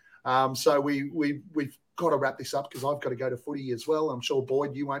plane. So we've got to wrap this up because I've got to go to footy as well. I'm sure,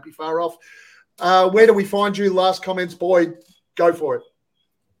 Boyd, you won't be far off. Where do we find you? Last comments, Boyd. Go for it.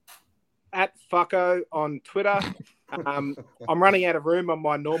 At Fucko on Twitter. I'm running out of room on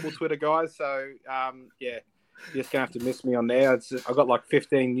my normal Twitter, guys. So, you're just going to have to miss me on there. I've got like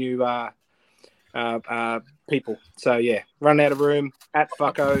 15 new people. So, running out of room. At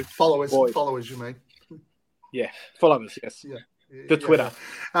Fucko. Followers, you mean? Yeah, followers, yes. Yeah. Twitter.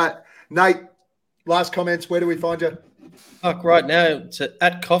 Nate, last comments. Where do we find you? Fuck, right now, it's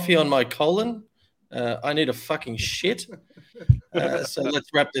at coffee on my colon. I need a fucking shit. So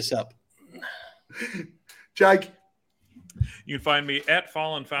let's wrap this up. Jake? You can find me at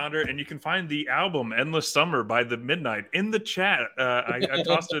Fallen Founder, and you can find the album Endless Summer by The Midnight in the chat. I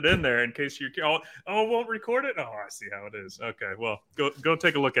tossed it in there in case you're won't record it? Oh, I see how it is. Okay, well, go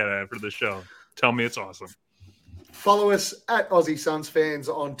take a look at it after the show. Tell me it's awesome. Follow us at Aussie Suns Fans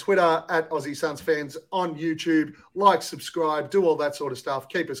on Twitter, at Aussie Suns Fans on YouTube. Like, subscribe, do all that sort of stuff.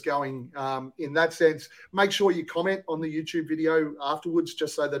 Keep us going in that sense. Make sure you comment on the YouTube video afterwards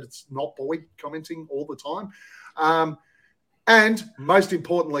just so that it's not Boyd commenting all the time. And most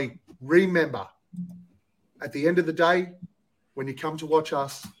importantly, remember, at the end of the day, when you come to watch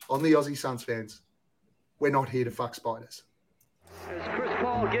us on the Aussie Suns Fans, we're not here to fuck spiders. As Chris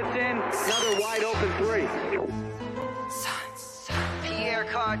Paul gets in, another wide open three. Pierre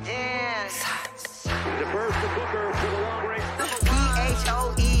Cardin. Defers to Booker for the long range.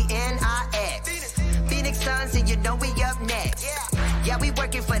 P-H-O-E-N-I-X. Phoenix Suns, and you know we up next. Yeah, we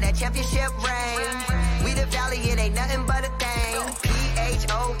working for that championship ring. We the Valley, it ain't nothing but a thing.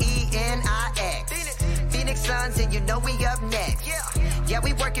 P-H-O-E-N-I-X. Phoenix Suns, and you know we up next. Yeah,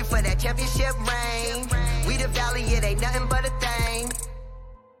 we working for that championship ring. We the Valley, it ain't nothing but a thing.